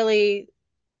and to really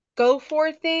go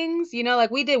for things,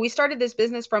 like we did. We started this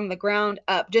business from the ground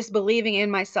up, just believing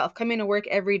in myself, coming to work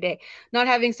every day, not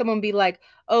having someone be like,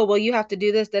 oh, well, you have to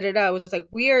do this, da da da. It was like,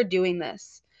 we are doing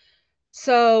this.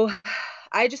 So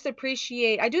I do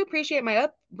appreciate my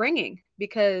upbringing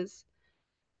because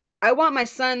I want my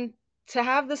son to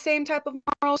have the same type of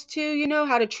morals too,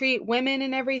 how to treat women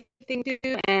and everything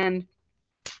too. And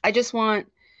I just want,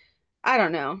 I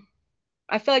don't know.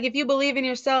 I feel like if you believe in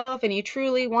yourself and you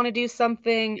truly want to do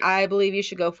something, I believe you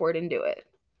should go for it and do it.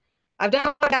 I've done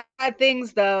a lot of bad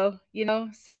things though,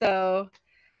 so,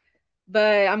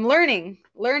 but I'm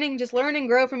just learning,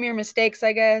 grow from your mistakes,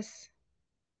 I guess.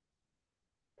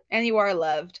 And you are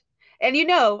loved. And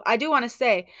I do want to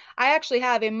say, I actually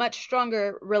have a much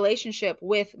stronger relationship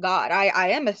with God. I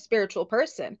am a spiritual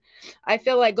person. I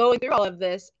feel like going through all of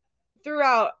this,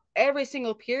 throughout every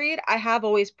single period, I have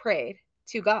always prayed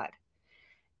to God.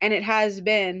 And it has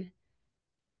been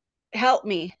help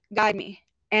me, guide me.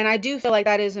 And I do feel like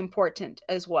that is important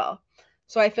as well.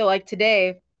 So I feel like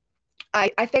today,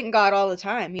 I thank God all the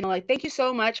time. Like, thank you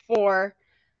so much for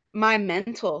my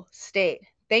mental state.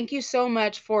 Thank you so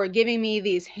much for giving me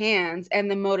these hands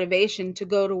and the motivation to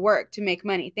go to work to make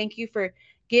money. Thank you for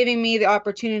giving me the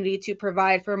opportunity to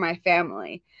provide for my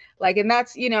family. Like, and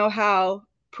that's, how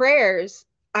prayers,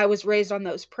 I was raised on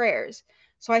those prayers.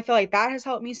 So I feel like that has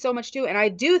helped me so much too. And I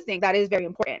do think that is very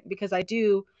important because I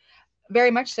do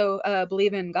very much so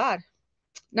believe in God.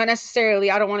 Not necessarily,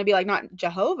 I don't want to be like not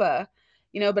Jehovah,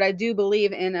 but I do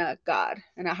believe in a God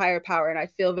and a higher power. And I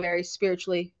feel very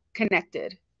spiritually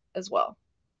connected as well,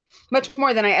 much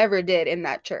more than I ever did in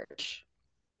that church.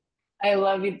 I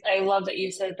love you. I love that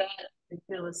you said that. I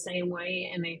feel the same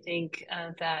way, and I think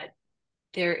that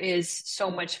there is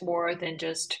so much more than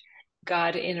just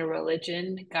God in a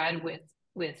religion. God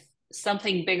with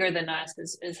something bigger than us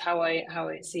is how I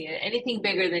see it. Anything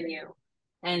bigger than you,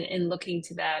 and looking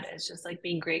to that is just like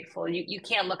being grateful. You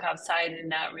can't look outside and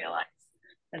not realize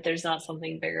that there's not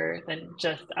something bigger than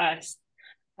just us.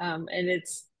 And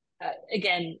it's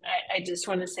again, I just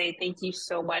want to say thank you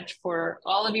so much for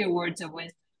all of your words of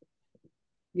wisdom,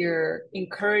 your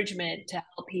encouragement to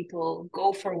help people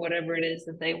go for whatever it is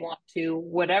that they want to,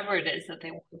 whatever it is that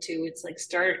they want to. It's like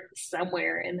start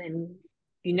somewhere, and then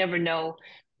you never know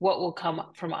what will come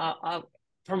up from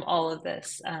all of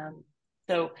this.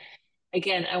 So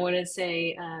again, I want to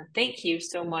say thank you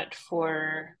so much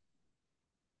for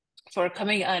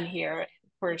coming on here,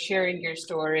 for sharing your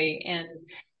story. And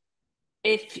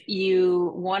if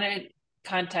you want to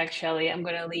contact Shelly, I'm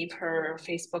going to leave her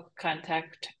Facebook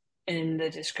contact in the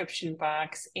description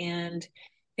box. And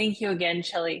thank you again,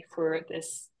 Shelly, for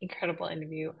this incredible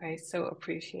interview. I so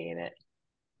appreciate it.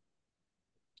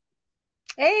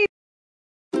 Hey,